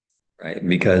 right?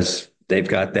 Because they've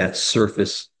got that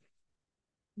surface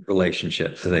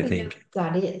relationship. So they think,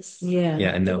 God is. yeah,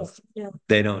 and no, Yeah.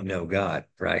 they don't know God,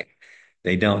 right?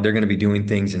 They don't. They're going to be doing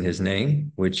things in his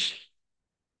name, which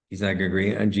he's not going to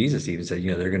agree. And Jesus even said,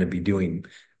 they're going to be doing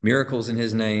miracles in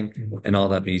his name and all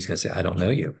that. But he's going to say, I don't know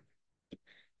you.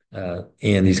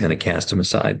 And he's going to cast them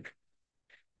aside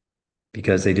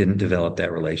because they didn't develop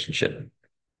that relationship.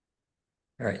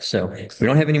 All right. So we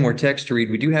don't have any more text to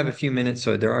read. We do have a few minutes.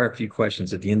 So there are a few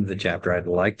questions at the end of the chapter I'd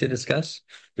like to discuss.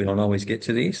 We don't always get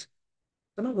to these.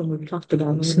 some of them we've talked about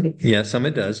already. Yeah, some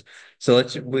it does. So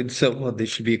well, this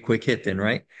should be a quick hit then,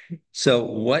 right? So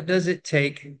what does it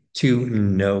take to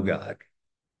know God?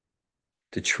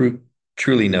 To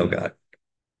truly know God?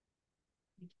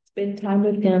 Spend time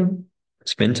with him.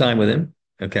 Spend time with him.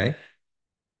 Okay.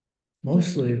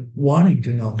 Mostly wanting to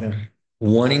know him.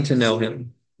 Wanting to know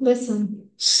him, Listen.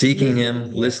 seeking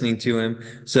him, listening to him.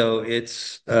 So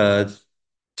it's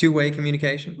two-way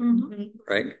communication, Mhm.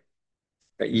 right?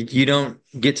 You don't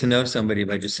get to know somebody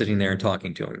by just sitting there and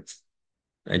talking to them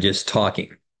and just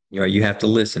talking. You have to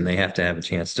listen. They have to have a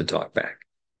chance to talk back,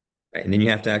 right? And then you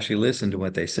have to actually listen to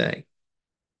what they say,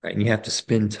 right? And you have to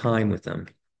spend time with them,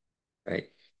 right?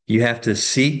 You have to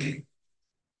seek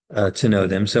to know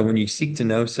them. So when you seek to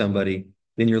know somebody,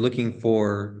 then you're looking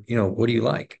for, what do you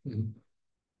like?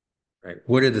 Right?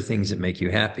 What are the things that make you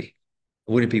happy?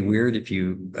 Would it be weird if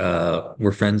you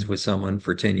were friends with someone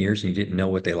for 10 years and you didn't know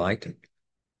what they liked?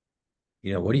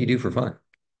 What do you do for fun?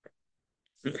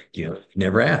 You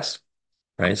never asked,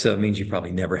 right? So it means you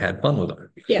probably never had fun with them.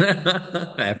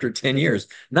 Yeah. After 10 years.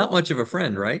 Not much of a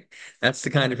friend, right? That's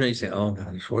the kind of thing you say, oh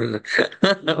gosh,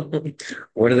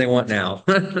 what do they want now?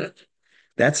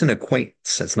 That's an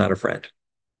acquaintance. That's not a friend.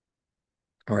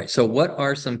 All right. So what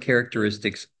are some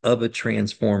characteristics of a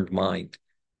transformed mind?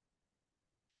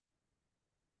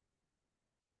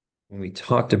 When we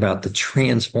talked about the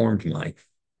transformed mind,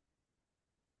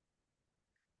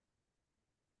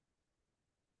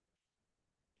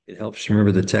 it helps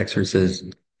remember the text where it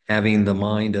says, having the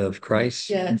mind of Christ.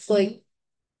 Yeah, it's like,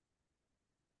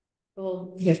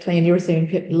 well, yes, Tanya, you were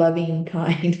saying loving,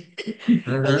 kind.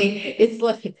 I mean, it's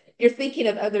like you're thinking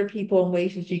of other people and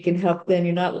ways that you can help them.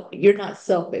 You're not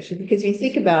selfish because you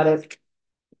think about it,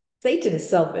 Satan is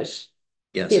selfish.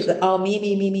 Yes. It's all me,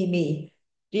 me, me, me, me.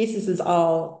 Jesus is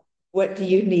all, what do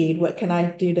you need? What can I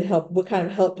do to help? What kind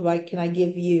of help can I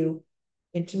give you?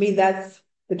 And to me, that's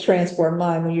the transformed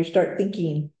mind when you start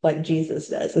thinking like Jesus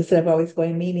does. Instead of always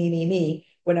going me, me, me, me,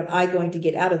 what am I going to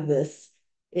get out of this?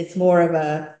 It's more of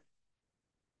a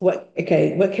what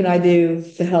can I do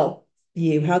to help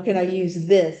you? How can I use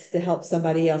this to help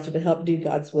somebody else or to help do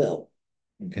God's will?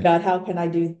 Okay. God, how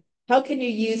can you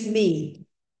use me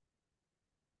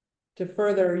to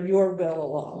further your will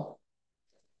along?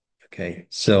 Okay.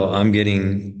 So I'm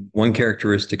getting one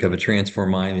characteristic of a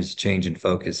transformed mind is change in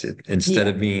focus. Instead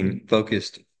of being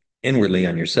focused inwardly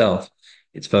on yourself,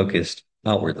 it's focused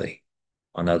outwardly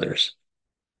on others.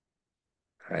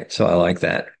 All right. So I like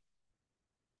that.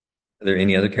 Are there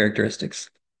any other characteristics?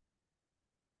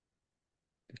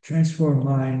 The transformed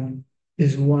mind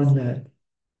is one that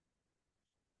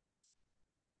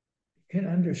can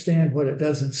understand what it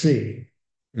doesn't see.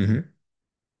 Mm-hmm.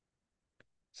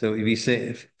 So if you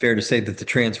say fair to say that the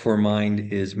transformed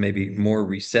mind is maybe more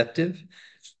receptive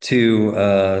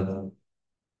to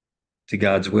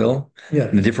God's will Yeah.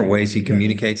 and the different ways he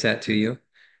communicates that to you,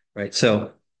 right?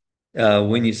 So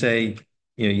when you say,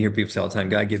 you hear people say all the time,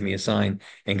 God, give me a sign,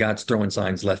 and God's throwing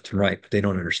signs left and right, but they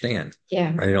don't understand.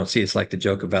 Yeah. Right? They don't see. It's like the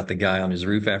joke about the guy on his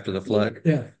roof after the flood.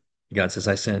 Yeah. God says,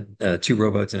 I sent 2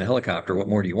 rowboats and a helicopter. What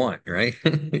more do you want? Right?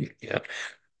 Yeah.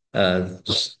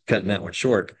 Just cutting that one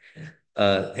short.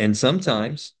 And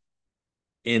sometimes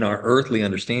in our earthly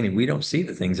understanding, we don't see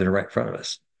the things that are right in front of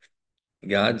us.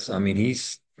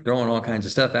 He's throwing all kinds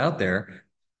of stuff out there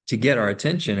to get our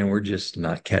attention, and we're just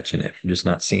not catching it. We're just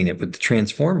not seeing it. But the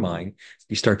transformed mind,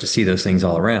 you start to see those things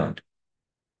all around.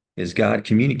 Is God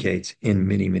communicates in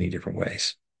many, many different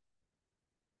ways.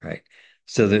 Right.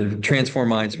 So the transformed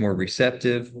mind is more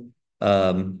receptive.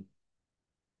 The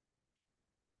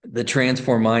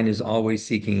transformed mind is always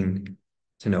seeking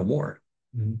to know more.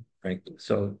 Mm-hmm. Right.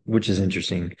 So, which is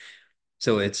interesting.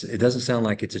 So it doesn't sound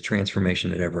like it's a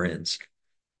transformation that ever ends.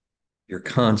 You're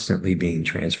constantly being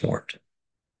transformed.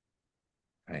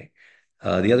 Right.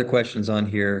 The other questions on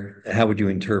here, how would you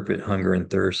interpret hunger and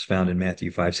thirst found in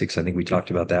Matthew 5:6? I think we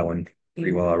talked about that one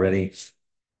pretty well already.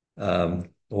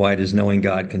 Why does knowing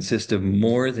God consist of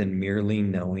more than merely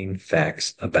knowing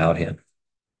facts about him?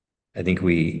 I think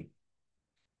we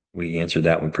answered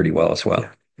that one pretty well as well.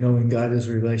 Knowing God is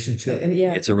a relationship.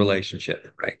 Yeah. It's a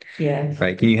relationship, right? Yeah.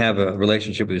 Right. Can you have a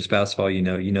relationship with your spouse? All you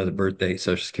know the birthday,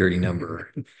 social security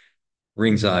number,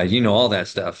 ring size, all that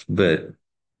stuff, but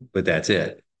that's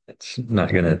it. It's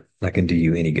not gonna do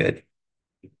you any good.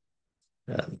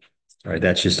 All right,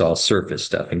 that's just all surface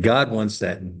stuff, and God wants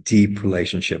that deep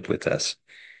relationship with us.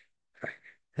 Right.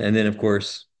 And then, of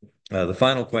course, the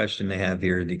final question they have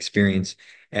here: the experience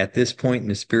at this point in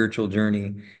the spiritual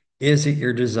journey. Is it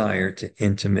your desire to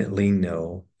intimately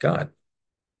know God?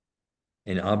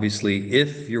 And obviously,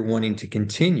 if you're wanting to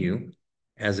continue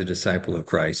as a disciple of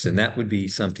Christ, then that would be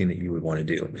something that you would want to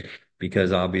do,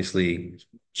 because obviously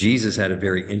Jesus had a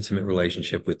very intimate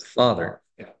relationship with the Father.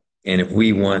 And if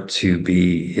we want to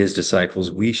be his disciples,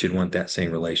 we should want that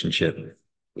same relationship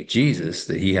with Jesus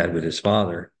that he had with his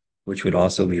Father, which would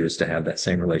also lead us to have that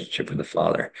same relationship with the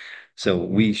Father. So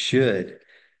we should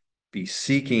be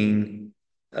seeking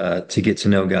to get to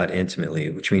know God intimately,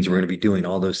 which means we're going to be doing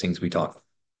all those things we talk about.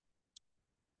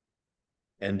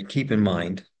 And keep in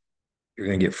mind, you're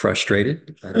going to get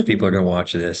frustrated. I know people are going to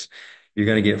watch this. You're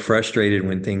going to get frustrated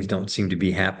when things don't seem to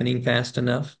be happening fast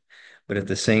enough. But at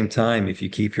the same time, if you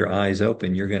keep your eyes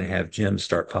open, you're going to have gems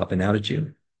start popping out at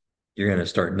you. You're going to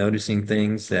start noticing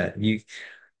things that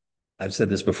I've said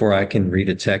this before, I can read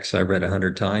a text I read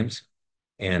 100 times,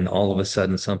 and all of a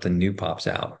sudden something new pops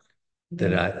out.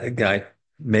 that a guy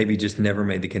maybe just never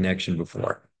made the connection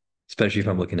before, especially if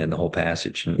I'm looking at the whole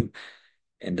passage.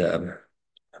 And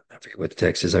I forget what the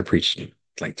text is. I preached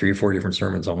like 3 or 4 different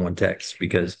sermons on one text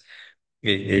because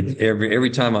every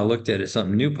time I looked at it,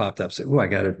 something new popped up. Said, "Oh, I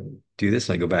got to do this."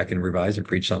 And I go back and revise and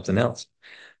preach something else.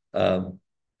 Um,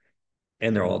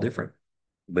 and they're all different.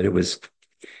 But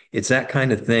it's that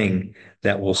kind of thing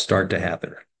that will start to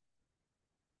happen.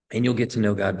 And you'll get to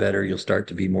know God better. You'll start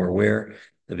to be more aware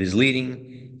of his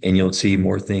leading, and you'll see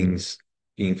more things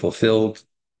being fulfilled.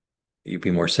 You'll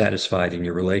be more satisfied in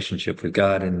your relationship with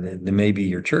God, and then maybe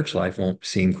your church life won't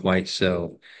seem quite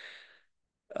so,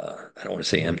 I don't want to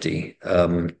say empty.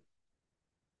 A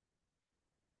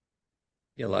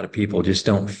lot of people just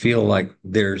don't feel like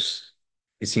it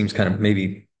seems kind of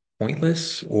maybe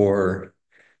pointless or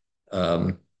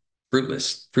um,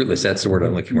 fruitless. Fruitless, that's the word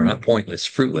I'm looking for, not pointless,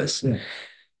 fruitless. Yeah.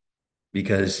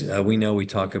 Because we know we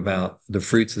talk about the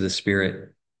fruits of the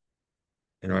Spirit.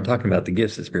 And I'm talking about the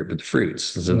gifts of the Spirit, but the fruits.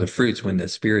 So the fruits, when the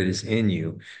Spirit is in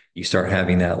you, you start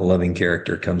having that loving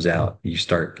character comes out. You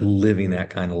start living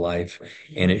that kind of life,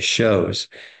 and it shows.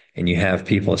 And you have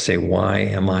people say, "Why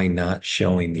am I not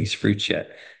showing these fruits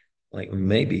yet?" Like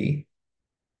maybe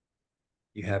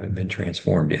you haven't been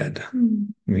transformed yet.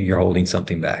 Maybe you're holding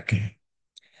something back.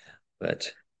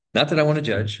 But not that I want to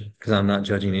judge, because I'm not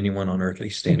judging anyone on earthly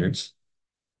standards.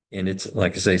 And it's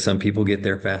like I say, some people get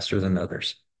there faster than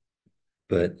others.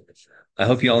 But I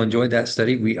hope you all enjoyed that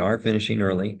study. We are finishing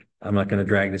early. I'm not going to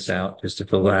drag this out just to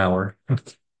fill the hour.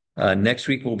 Next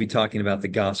week, we'll be talking about the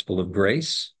gospel of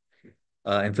grace.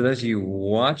 And for those of you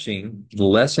watching, the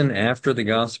lesson after the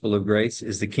gospel of grace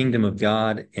is the kingdom of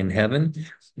God in heaven.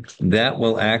 That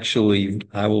will actually,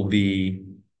 I will be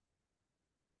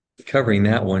covering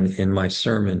that one in my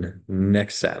sermon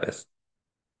next Sabbath.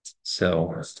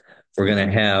 So we're going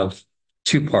to have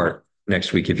 2-part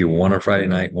next week. If you want on Friday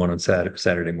night, one on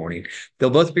Saturday morning, they'll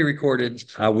both be recorded.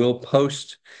 I will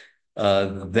post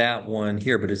that one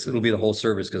here, but it'll be the whole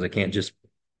service because I can't just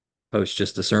post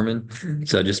just the sermon.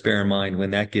 So just bear in mind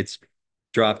when that gets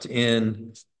dropped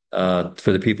in for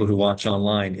the people who watch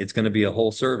online, it's going to be a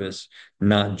whole service,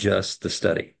 not just the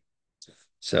study.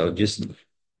 So just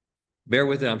bear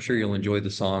with it. I'm sure you'll enjoy the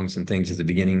songs and things at the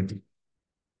beginning,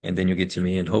 and then you'll get to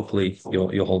me, and hopefully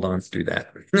you'll hold on through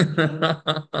that.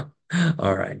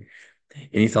 All right.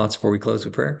 Any thoughts before we close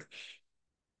with prayer?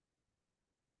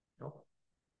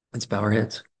 Let's bow our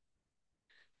heads.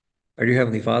 Our dear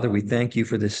Heavenly Father, we thank you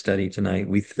for this study tonight.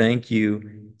 We thank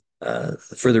you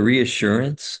for the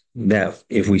reassurance that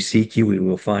if we seek you, we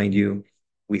will find you.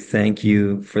 We thank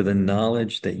you for the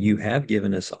knowledge that you have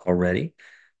given us already,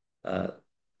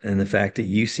 and the fact that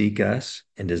you seek us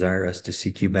and desire us to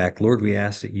seek you back. Lord, we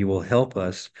ask that you will help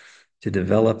us to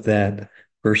develop that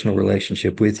personal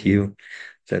relationship with you,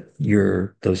 that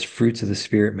those fruits of the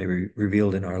Spirit may be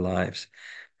revealed in our lives.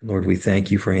 Lord, we thank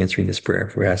you for answering this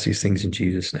prayer. We ask these things in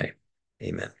Jesus' name.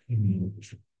 Amen.